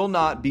 You will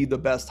not be the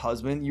best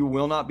husband. You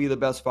will not be the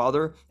best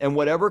father. And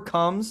whatever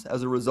comes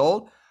as a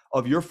result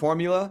of your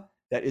formula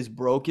that is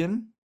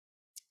broken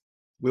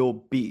will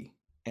be,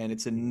 and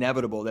it's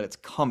inevitable that it's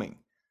coming.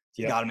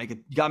 You Yep. got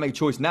to make a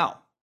choice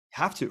now. You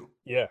have to.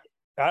 Yeah.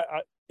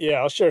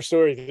 Yeah, I'll share a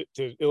story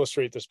to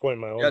illustrate this point in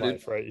my own Yeah, life,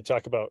 dude. right? You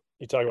talk about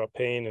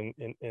pain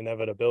and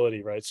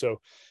inevitability, right?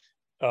 So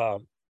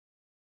um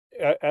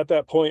at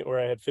that point where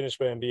I had finished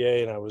my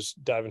MBA and I was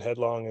diving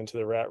headlong into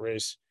the rat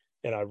race,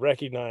 and I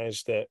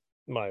recognized that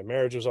my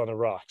marriage was on the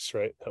rocks,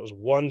 right? That was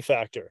one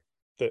factor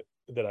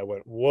that I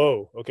went,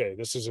 whoa, okay,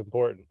 this is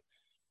important.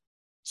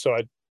 So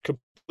I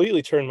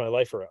completely turned my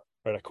life around,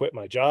 right? I quit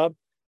my job,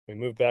 we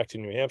moved back to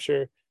New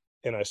Hampshire,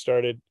 and I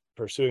started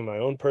pursuing my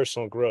own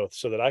personal growth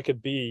so that I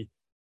could be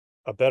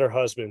a better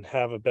husband,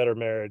 have a better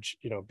marriage,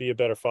 be a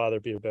better father,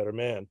 be a better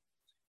man.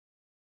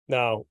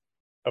 Now,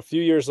 a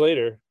few years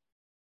later,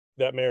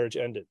 that marriage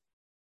ended,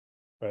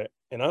 right?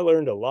 And I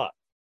learned a lot.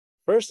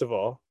 First of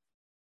all,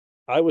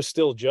 I was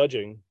still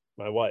judging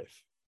my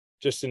wife,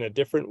 just in a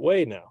different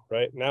way now,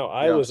 right? Now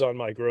I Yeah. was on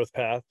my growth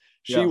path.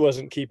 She Yeah.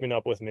 wasn't keeping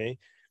up with me.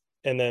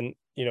 And then,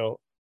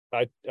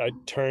 I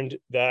turned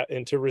that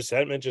into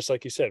resentment, just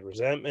like you said,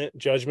 resentment,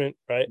 judgment,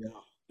 right? Yeah.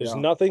 There's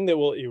Yeah. nothing that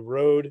will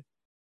erode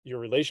your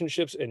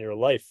relationships and your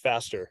life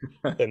faster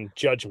than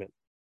judgment,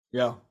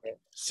 Yeah. right?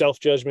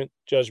 Self-judgment,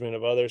 judgment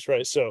of others,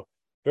 right? So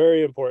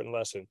very important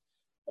lesson.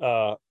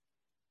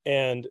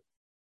 And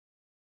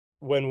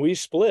when we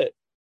split,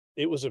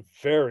 it was a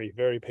very,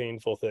 very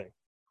painful thing,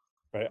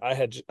 right? I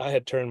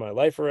had turned my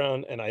life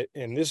around,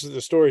 and this is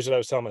the stories that I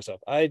was telling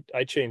myself.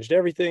 I changed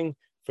everything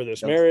for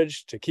this Yep.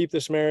 marriage, to keep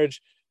this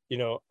marriage.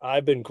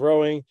 I've been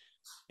growing,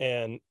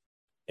 and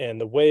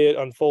the way it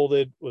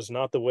unfolded was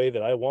not the way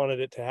that I wanted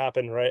it to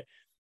happen, right?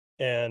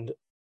 And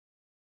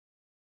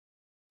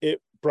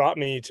it brought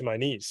me to my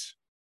knees,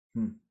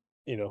 Hmm.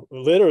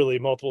 literally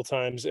multiple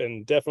times,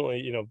 and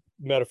definitely,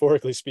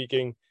 metaphorically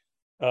speaking.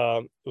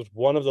 It was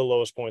one of the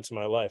lowest points in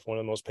my life, one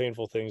of the most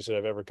painful things that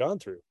I've ever gone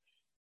through,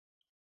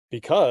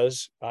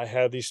 because I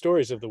had these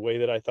stories of the way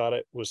that I thought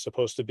it was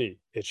supposed to be.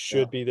 It Yeah.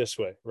 should be this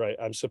way, right?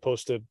 I'm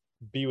supposed to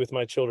be with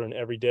my children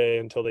every day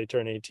until they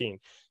turn 18.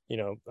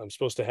 I'm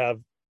supposed to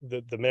have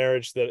the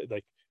marriage that,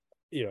 like,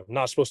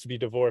 not supposed to be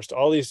divorced.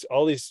 All these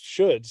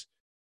shoulds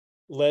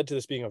led to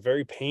this being a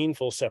very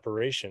painful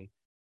separation.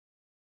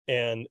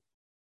 And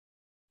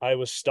I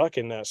was stuck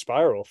in that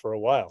spiral for a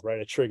while, right?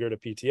 It triggered a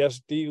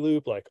PTSD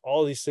loop, like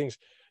all these things.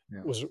 Yeah.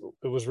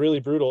 It was really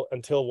brutal,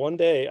 until one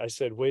day I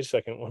said, wait a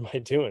second, what am I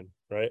doing?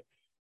 Right?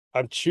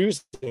 I'm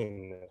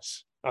choosing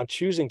this. I'm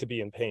choosing to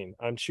be in pain.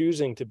 I'm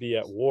choosing to be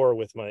at war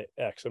with my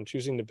ex. I'm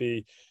choosing to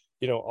be,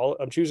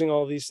 I'm choosing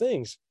all of these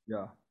things.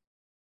 Yeah.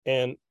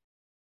 And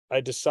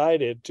I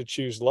decided to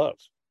choose love,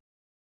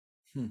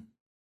 Hmm.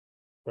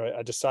 right?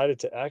 I decided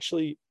to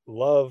actually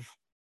love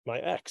my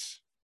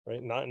ex,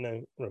 right? Not in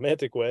a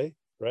romantic way,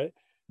 right?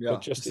 But Yeah.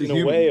 just It's a in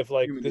a way human, of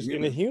like human to this, in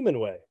a human. human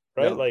way,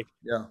 right? Yeah. Like,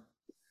 Yeah.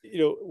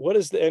 what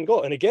is the end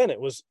goal? And again,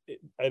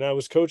 and I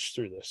was coached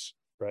through this,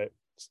 right?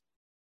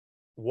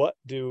 What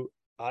do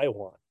I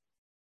want?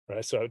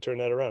 Right. So I would turn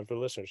that around for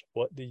the listeners.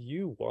 What do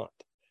you want?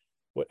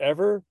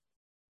 Whatever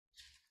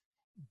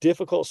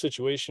difficult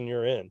situation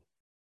you're in,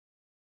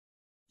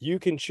 you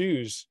can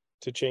choose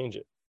to change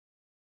it.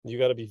 You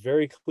got to be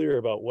very clear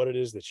about what it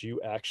is that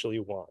you actually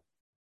want.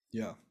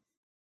 Yeah.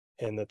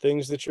 And the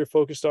things that you're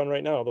focused on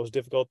right now, those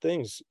difficult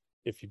things,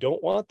 if you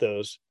don't want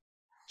those,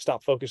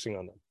 stop focusing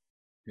on them,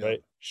 Yeah.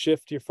 right?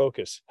 Shift your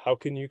focus. How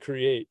can you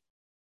create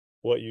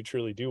what you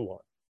truly do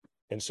want.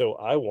 And so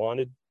I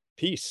wanted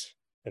peace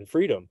and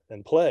freedom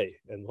and play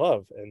and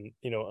love and,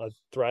 a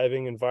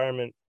thriving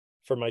environment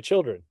for my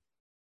children.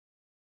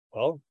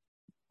 Well,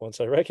 once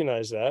I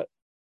recognized that,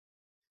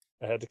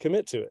 I had to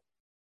commit to it.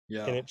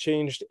 And Yeah. it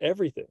changed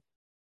everything,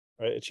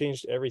 right? It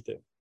changed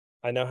everything.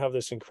 I now have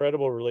this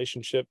incredible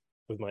relationship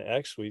with my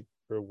ex.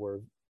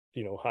 We're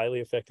highly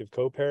effective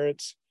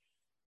co-parents,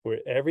 where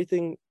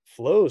everything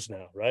flows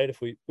now, right?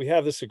 If we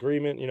have this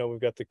agreement, we've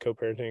got the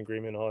co-parenting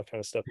agreement, all that kind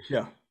of stuff,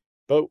 Yeah.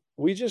 but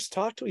we just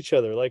talk to each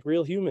other like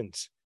real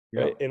humans,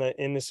 Yeah. right? And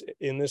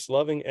in this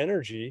loving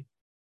energy,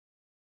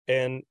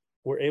 and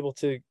we're able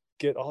to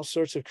get all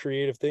sorts of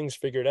creative things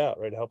figured out,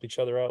 right? Help each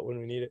other out when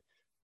we need it,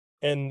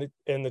 and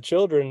the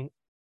children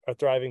are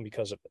thriving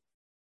because of it.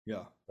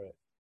 Yeah. Right.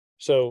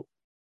 So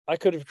I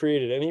could have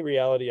created any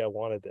reality I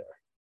wanted there,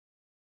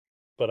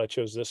 but I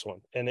chose this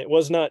one, and it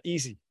was not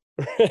easy.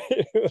 Right?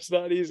 It was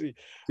not easy.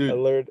 I Dude,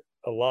 learned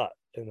a lot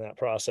in that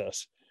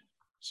process.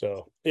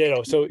 So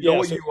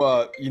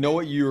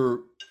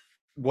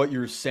what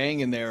you're saying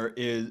in there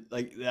is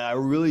like that I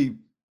really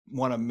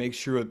want to make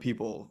sure that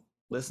people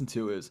listen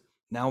to is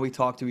now we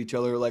talk to each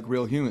other like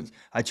real humans.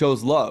 I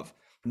chose love,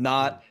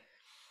 not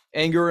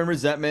anger and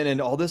resentment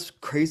and all this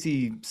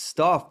crazy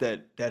stuff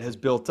that has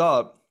built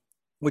up,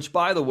 which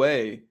by the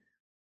way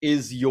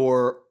is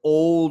your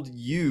old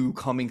you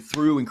coming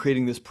through and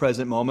creating this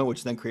present moment,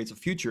 which then creates a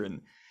future.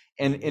 And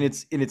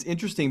it's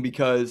interesting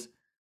because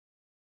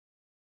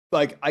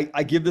like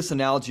I give this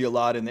analogy a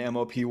lot in the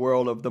MOP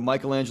world of the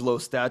Michelangelo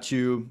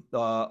statue,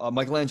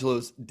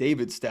 Michelangelo's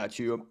David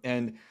statue,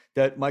 and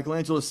that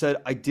Michelangelo said,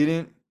 I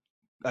didn't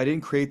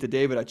create the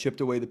David. I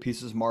chipped away the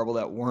pieces of marble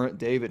that weren't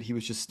David. He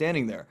was just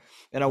standing there.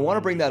 And I want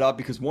to bring that up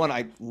because one,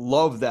 I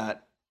love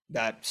that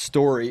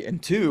story,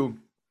 and two,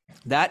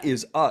 that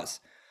is us.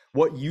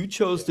 What you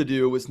chose to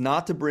do was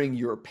not to bring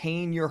your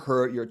pain, your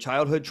hurt, your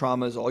childhood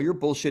traumas, all your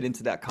bullshit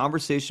into that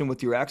conversation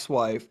with your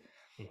ex-wife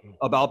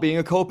about being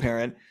a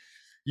co-parent.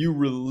 You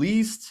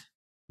released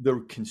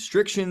the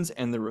constrictions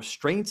and the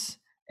restraints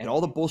and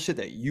all the bullshit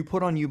that you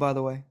put on you, by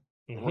the way.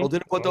 The world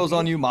didn't put those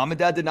on you. Mom and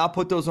dad did not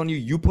put those on you.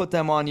 You put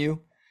them on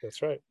you.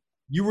 That's right.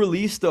 You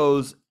release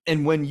those.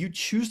 And when you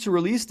choose to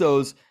release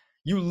those,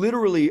 you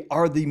literally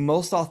are the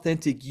most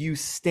authentic you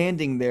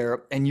standing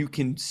there, and you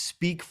can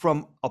speak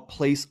from a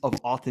place of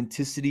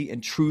authenticity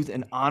and truth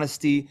and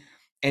honesty.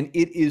 And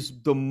it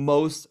is the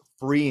most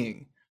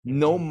freeing.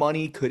 No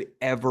money could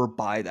ever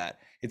buy that.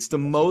 It's the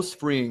most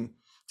freeing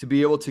to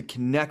be able to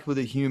connect with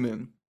a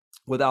human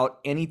without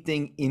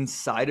anything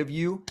inside of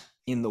you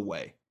in the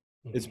way.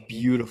 It's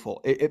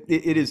beautiful.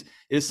 It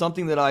is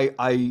something that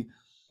I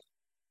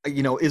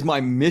is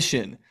my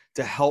mission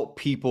to help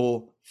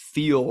people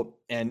feel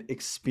and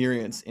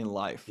experience in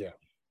life. Yeah.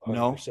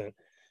 100%.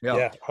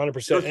 Yeah.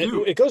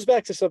 100%. It goes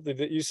back to something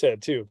that you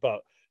said too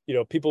about,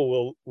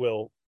 people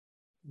will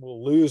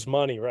lose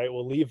money, right?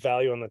 Will leave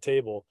value on the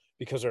table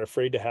because they're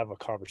afraid to have a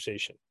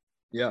conversation.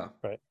 Yeah.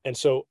 Right. And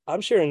so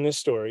I'm sharing this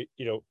story,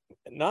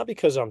 not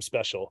because I'm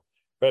special,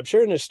 but I'm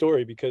sharing this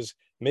story because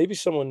maybe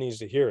someone needs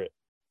to hear it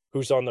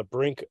who's on the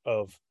brink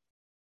of,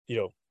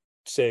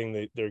 saying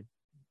that they're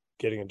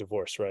getting a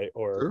divorce, right?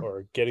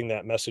 Or getting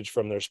that message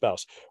from their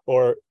spouse.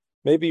 Or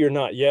maybe you're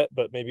not yet,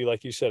 but maybe,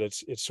 like you said,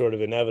 it's sort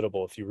of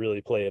inevitable if you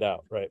really play it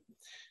out, right?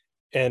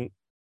 And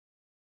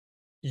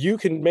you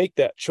can make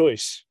that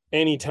choice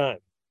anytime.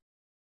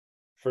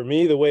 For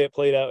me, the way it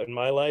played out in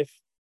my life,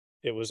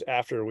 it was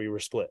after we were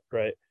split,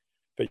 right?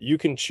 But you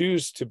can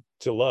choose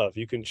to love.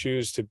 You can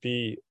choose to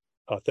be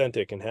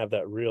authentic and have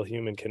that real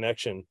human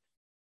connection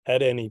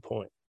at any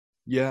point.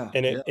 Yeah.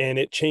 And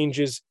it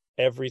changes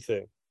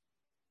everything,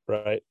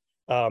 right?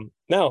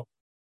 Now,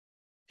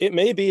 it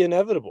may be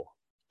inevitable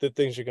that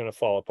things are going to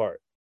fall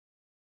apart,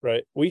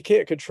 right? We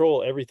can't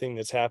control everything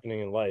that's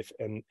happening in life,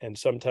 and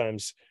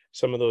sometimes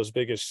some of those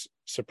biggest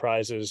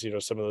surprises,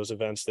 some of those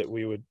events that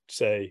we would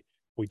say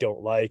we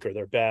don't like, or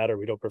they're bad, or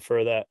we don't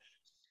prefer that,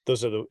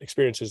 those are the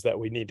experiences that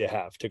we need to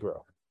have to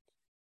grow.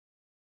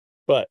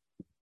 But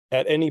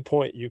at any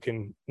point, you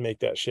can make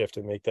that shift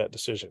and make that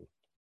decision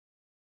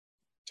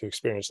to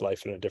experience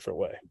life in a different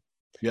way.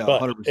 Yeah,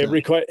 but 100%.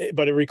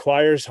 It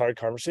requires hard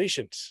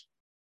conversations,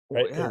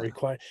 right?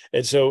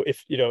 And so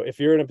if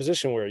you're in a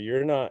position where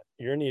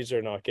your needs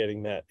are not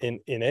getting met in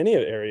any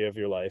area of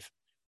your life,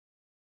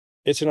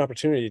 it's an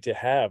opportunity to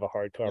have a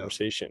hard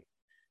conversation.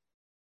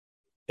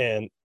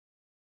 And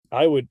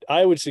I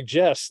would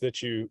suggest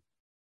that you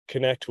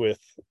connect with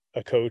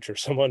a coach or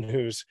someone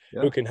who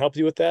can help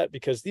you with that,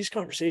 because these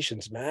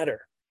conversations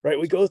matter, right?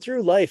 We go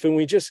through life and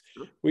we just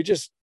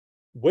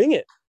wing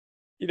it,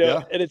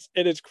 and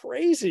it's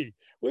crazy.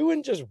 We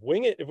wouldn't just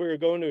wing it if we were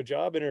going to a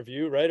job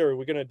interview, right? Or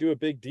we're going to do a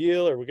big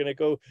deal, or we're going to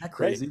go, not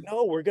crazy. Right?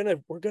 No, we're going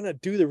to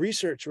do the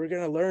research. We're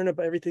going to learn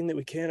about everything that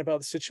we can about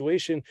the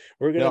situation.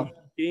 We're going to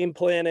game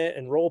plan it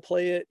and role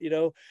play it,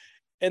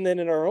 and then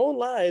in our own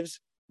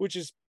lives, which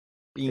is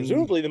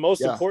presumably the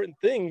most important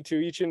thing to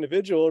each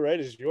individual, right?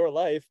 Is your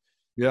life.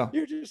 Yeah.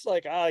 You're just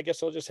like, I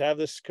guess I'll just have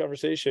this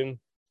conversation,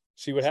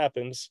 see what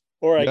happens.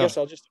 or I Yeah, guess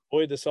I'll just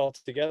avoid this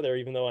altogether,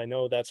 even though I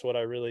know that's what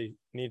I really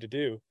need to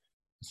do.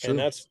 it's And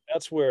true.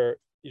 that's where,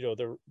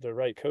 the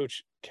right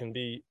coach can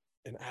be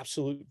an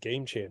absolute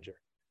game changer,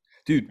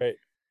 Dude, right?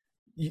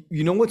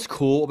 you know what's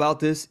cool about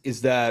this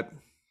is that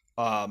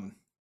um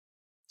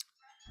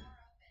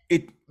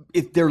it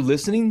if they're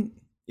listening,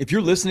 if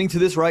you're listening to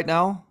this right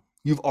now,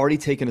 you've already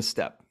taken a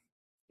step.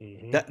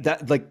 Hmm.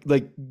 That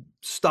like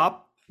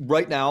stop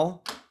right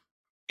now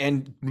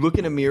and look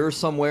in a mirror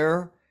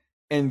somewhere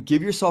and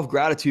give yourself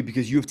gratitude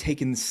because you have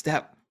taken the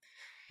step.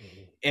 Hmm.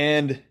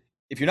 And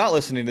if you're not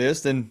listening to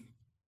this, then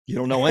you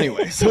don't know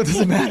anyway. So it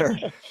doesn't matter.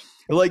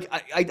 Like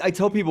I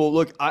tell people,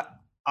 look,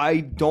 I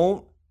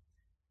don't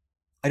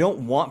I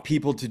don't want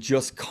people to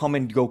just come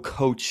and go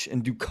coach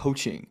and do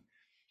coaching.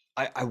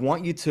 I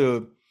want you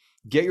to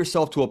get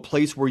yourself to a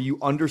place where you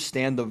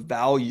understand the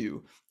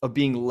value of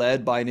being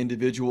led by an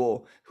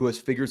individual who has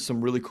figured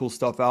some really cool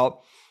stuff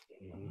out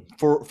Hmm.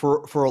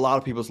 for a lot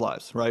of people's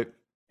lives, right?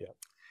 Yeah.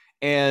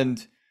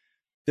 And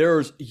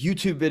there's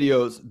YouTube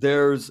videos,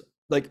 there's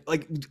like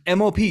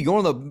MOP, go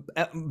on the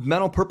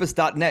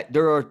mentalpurpose.net.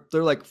 There are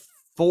like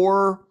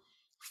 4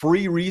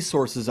 free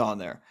resources on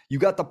there. You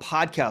got the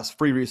podcast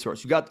free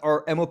resource. You got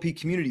our MOP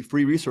community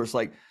free resource.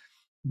 Like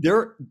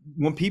there,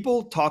 when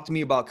people talk to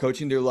me about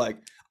coaching, they're like,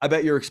 I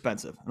bet you're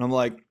expensive. And I'm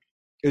like,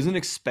 isn't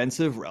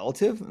expensive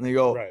relative? And they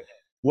go, Right.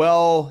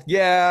 well,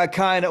 yeah,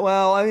 kind of.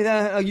 Well, I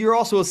mean, you're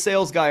also a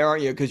sales guy,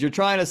 aren't you? Because you're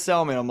trying to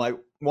sell me. And I'm like,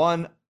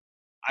 one,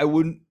 I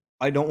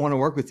don't want to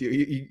work with you.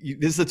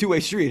 This is a two-way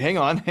street. Hang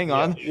on, hang Yeah.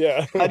 on.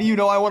 Yeah. How do you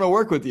know I want to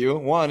work with you?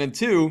 One, and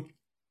two,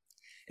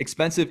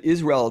 expensive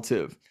is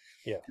relative.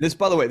 Yeah. This,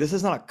 by the way, this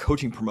is not a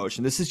coaching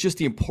promotion. This is just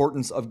the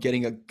importance of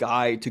getting a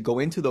guy to go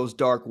into those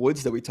dark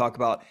woods that we talk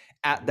about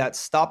at that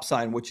stop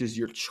sign, which is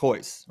your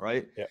choice,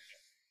 right? Yeah.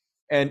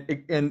 And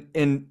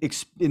in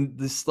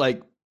this,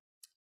 like,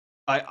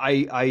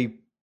 I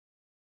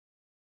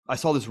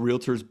saw this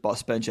realtor's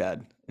bus bench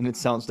ad, and that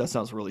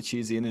sounds really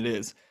cheesy, and it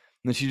is.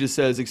 And then she just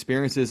says,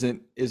 "Experience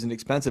isn't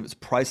expensive; it's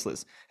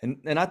priceless."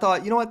 And I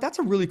thought, you know what? That's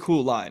a really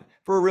cool line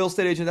for a real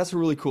estate agent. That's a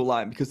really cool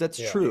line because that's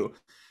Yeah. true.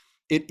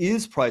 It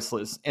is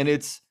priceless, and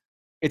it's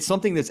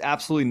something that's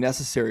absolutely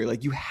necessary.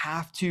 Like you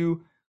have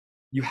to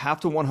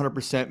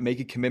 100% make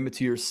a commitment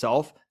to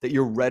yourself that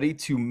you're ready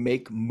to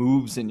make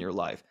moves in your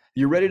life.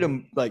 You're ready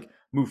to like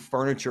move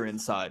furniture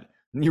inside.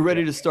 And you're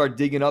ready Yeah. to start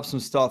digging up some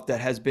stuff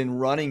that has been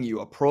running you,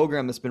 a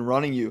program that's been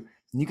running you.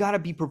 And you got to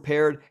be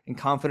prepared and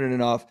confident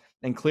enough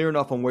and clear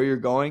enough on where you're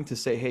going to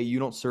say, hey, you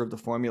don't serve the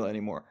formula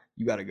anymore.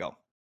 You got to go.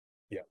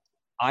 Yeah.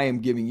 I am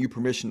giving you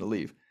permission to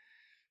leave.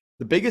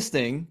 The biggest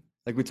thing,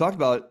 like we talked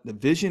about, the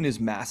vision is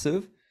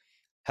massive.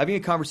 Having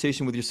a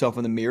conversation with yourself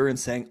in the mirror and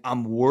saying,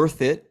 I'm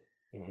worth it.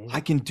 Hmm.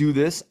 I can do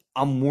this.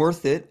 I'm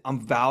worth it.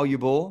 I'm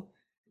valuable.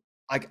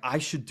 Like I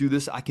should do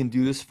this. I can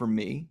do this for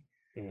me.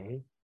 Hmm.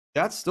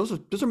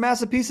 Those are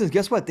massive pieces.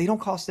 Guess what? They don't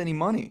cost any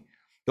money.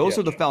 Those Yeah.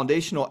 are the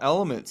foundational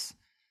elements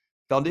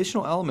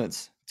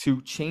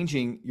to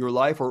changing your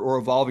life or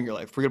evolving your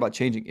life. Forget about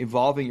changing,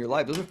 evolving your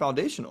life. Those are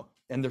foundational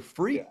and they're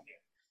free, Yeah.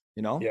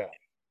 you know? Yeah.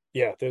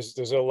 Yeah. There's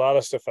a lot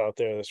of stuff out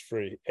there that's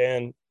free.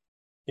 And,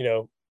 you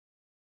know,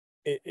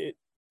 it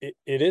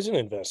is an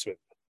investment,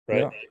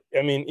 right? Yeah.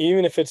 I mean,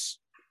 even if it's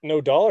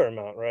no dollar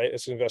amount, right?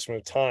 It's an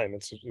investment of time.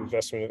 It's an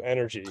investment of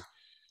energy.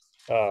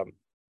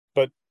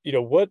 But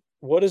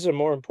what is a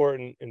more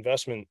important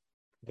investment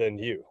than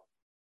you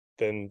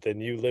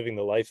living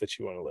the life that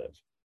you want to live,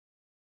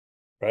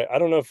 right? I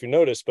don't know if you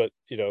noticed, but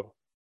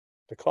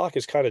the clock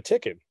is kind of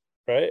ticking,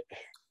 right?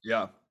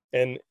 Yeah.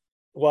 And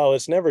while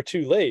it's never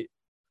too late,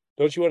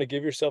 don't you want to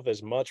give yourself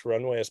as much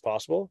runway as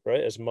possible,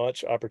 right? As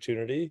much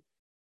opportunity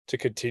to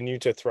continue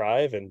to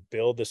thrive and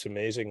build this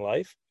amazing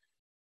life.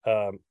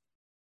 Um,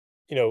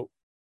 you know,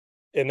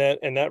 and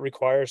that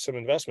requires some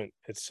investment.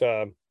 It's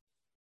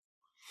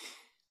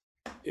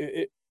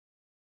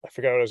I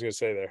forgot what I was going to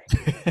say there.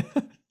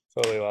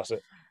 Totally lost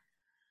it.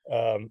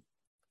 Um,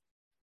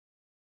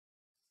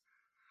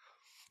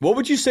 What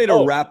would you say to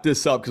oh, wrap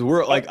this up? Because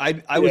we're like,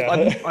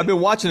 yeah, I've been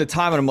watching the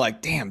time and I'm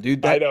like, damn,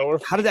 dude, I know.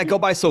 how did that go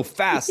by so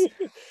fast?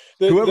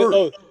 The Whoever,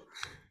 oh,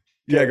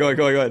 yeah, go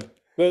ahead.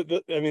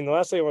 I mean, the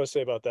last thing I want to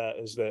say about that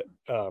is that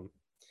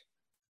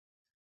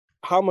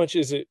how much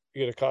is it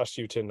going to cost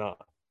you to not,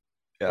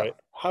 Yeah. right?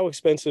 How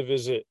expensive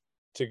is it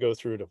to go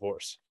through a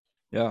divorce?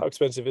 Yeah. How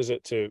expensive is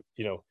it to,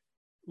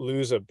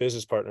 lose a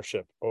business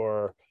partnership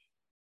or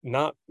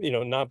not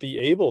be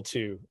able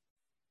to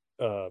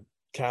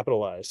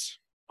capitalize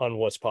on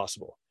what's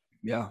possible?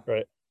 Yeah.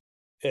 Right.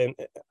 And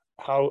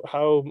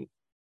how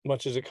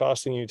much is it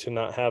costing you to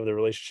not have the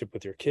relationship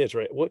with your kids,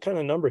 right? What kind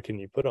of number can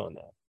you put on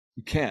that?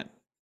 You can't.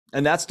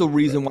 And that's the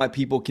reason why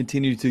people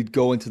continue to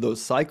go into those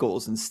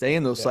cycles and stay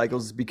in those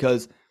cycles is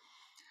because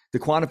the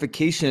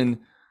quantification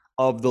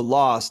of the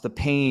loss, the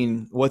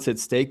pain, what's at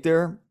stake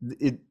there,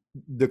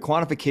 the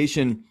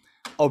quantification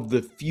of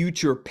the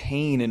future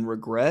pain and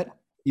regret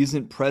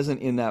isn't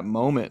present in that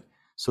moment.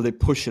 So they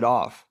push it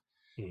off.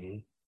 Mm-hmm.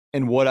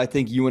 And what I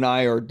think you and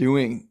I are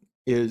doing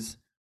is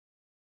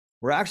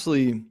we're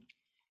actually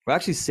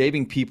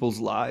saving people's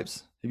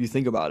lives. if you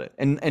think about it.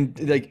 And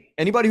like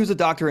anybody who's a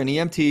doctor, an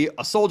EMT,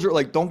 a soldier,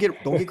 like don't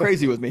get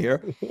crazy with me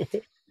here.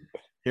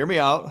 Hear me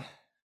out.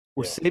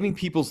 We're saving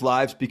people's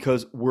lives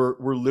because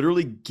we're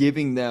literally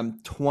giving them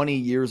 20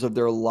 years of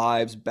their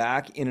lives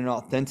back in an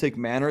authentic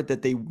manner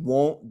that they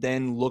won't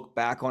then look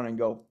back on and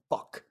go,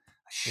 fuck,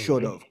 I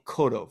should have,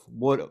 could have,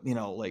 would have, you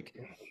know, like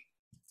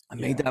I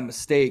made that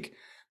mistake.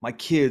 My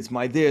kids,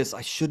 my this,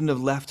 I shouldn't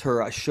have left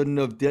her. I shouldn't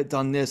have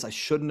done this. I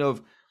shouldn't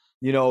have,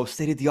 you know,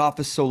 stayed at the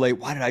office so late.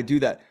 Why did I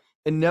do that?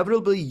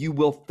 Inevitably, you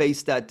will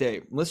face that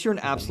day, unless you're an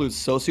absolute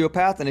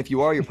sociopath. And if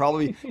you are, you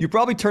probably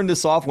turned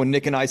this off when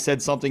Nick and I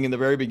said something in the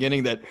very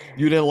beginning that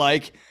you didn't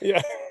like.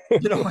 Yeah.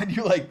 You know, and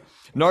you're like,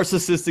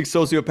 narcissistic,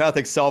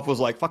 sociopathic self was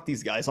like, fuck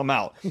these guys, I'm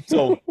out.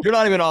 So you're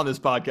not even on this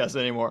podcast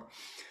anymore.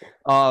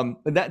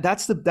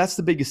 That's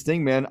the biggest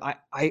thing, man.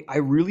 I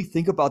really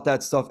think about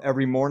that stuff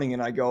every morning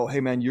and I go, hey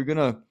man, you're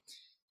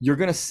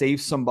gonna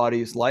save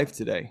somebody's life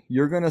today.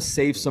 You're gonna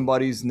save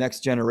somebody's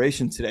next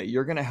generation today.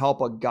 You're gonna help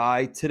a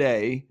guy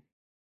today.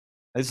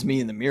 This is me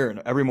in the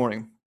mirror every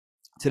morning.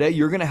 Today,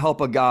 you're gonna help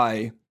a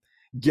guy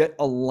get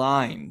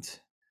aligned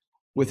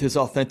with his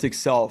authentic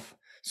self,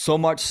 so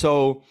much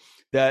so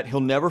that he'll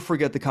never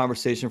forget the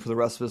conversation for the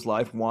rest of his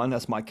life. One,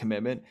 that's my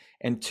commitment.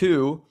 And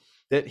two,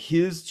 that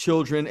his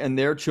children and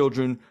their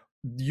children,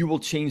 you will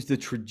change the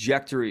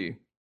trajectory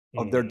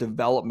of their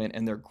development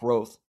and their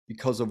growth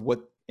because of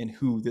what and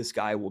who this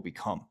guy will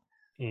become.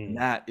 And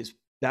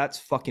that's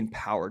fucking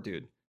power,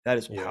 dude. That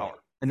is power.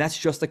 And that's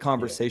just a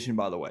conversation,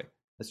 by the way.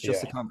 That's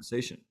just a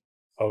conversation.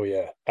 Oh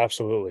yeah,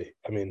 absolutely.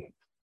 I mean,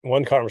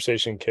 one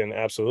conversation can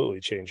absolutely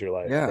change your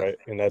life, right?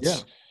 And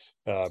that's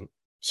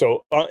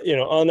so you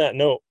know, on that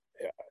note,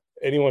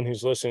 anyone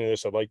who's listening to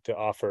this, I'd like to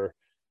offer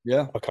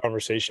a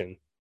conversation.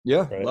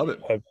 Right? Love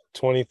it.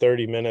 20,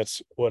 30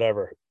 minutes,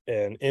 whatever.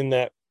 And in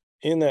that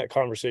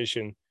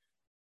conversation,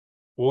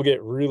 we'll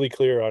get really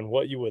clear on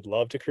what you would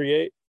love to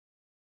create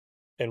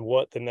and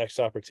what the next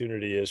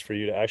opportunity is for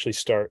you to actually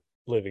start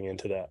living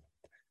into that.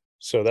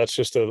 So that's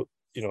just a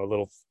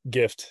little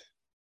gift.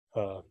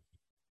 Love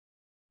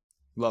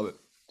it.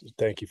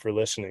 Thank you for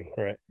listening.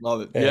 Right.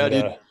 Love it. And,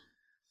 dude.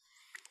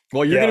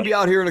 Well, you're going to be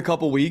out here in a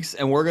couple of weeks,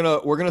 and we're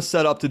gonna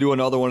set up to do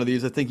another one of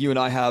these. I think you and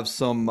I have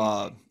some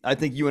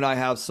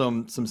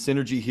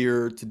synergy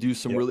here to do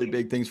some really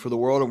big things for the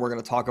world, and we're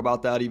going to talk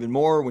about that even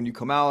more when you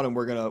come out, and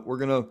we're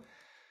gonna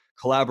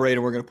collaborate,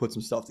 and we're gonna put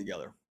some stuff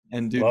together.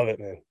 And dude, love it,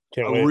 man.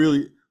 Can't I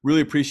wait.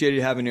 really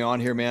appreciated having you on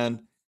here,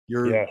 man.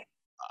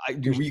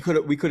 We could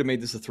have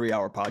made this a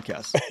 3-hour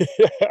podcast.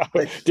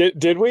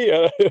 Did we?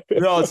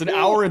 No, it's an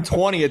hour and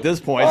 20 at this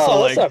point. Oh,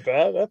 so that's not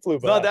bad. That flew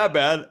by. Not that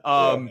bad.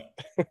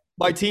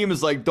 My team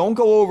is like, don't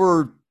go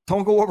over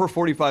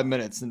 45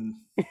 minutes, and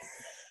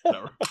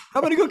whatever.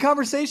 Having a good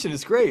conversation.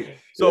 It's great.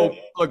 So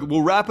look,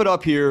 we'll wrap it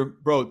up here,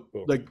 bro.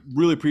 Cool. Like,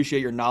 really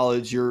appreciate your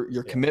knowledge,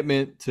 your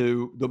commitment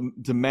to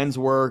the men's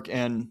work,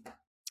 and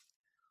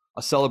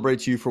I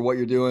celebrate you for what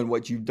you're doing,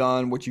 what you've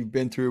done, what you've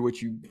been through,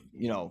 what you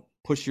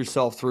pushed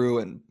yourself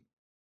through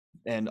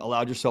and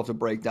allowed yourself to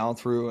break down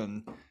through.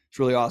 And it's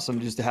really awesome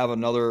just to have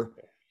another,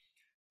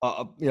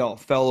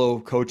 fellow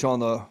coach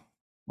on the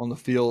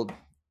field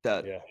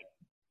that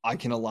I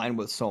can align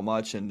with so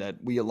much, and that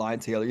we align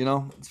together.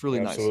 It's really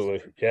nice.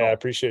 Absolutely. Yeah. I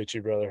appreciate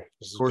you, brother.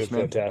 This has been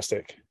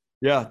fantastic.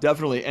 Yeah,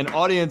 definitely. And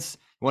audience,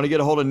 you want to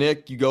get a hold of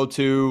Nick, you go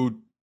to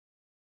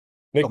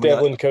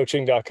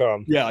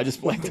NickDevlinCoaching.com. Yeah, I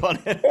just blanked on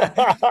it.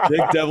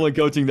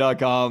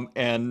 NickDevlinCoaching.com.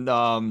 And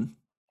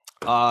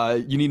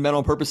you need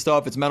mental purpose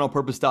stuff. It's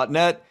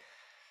mentalpurpose.net.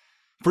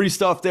 Free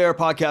stuff there,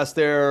 podcast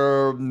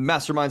there,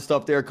 mastermind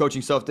stuff there,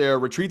 coaching stuff there,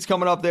 retreats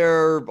coming up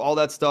there, all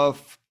that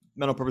stuff.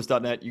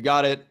 Mentalpurpose.net. You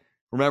got it.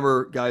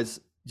 Remember, guys,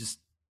 just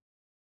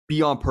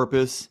be on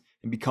purpose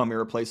and become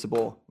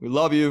irreplaceable. We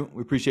love you.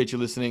 We appreciate you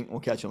listening. We'll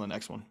catch you on the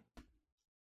next one.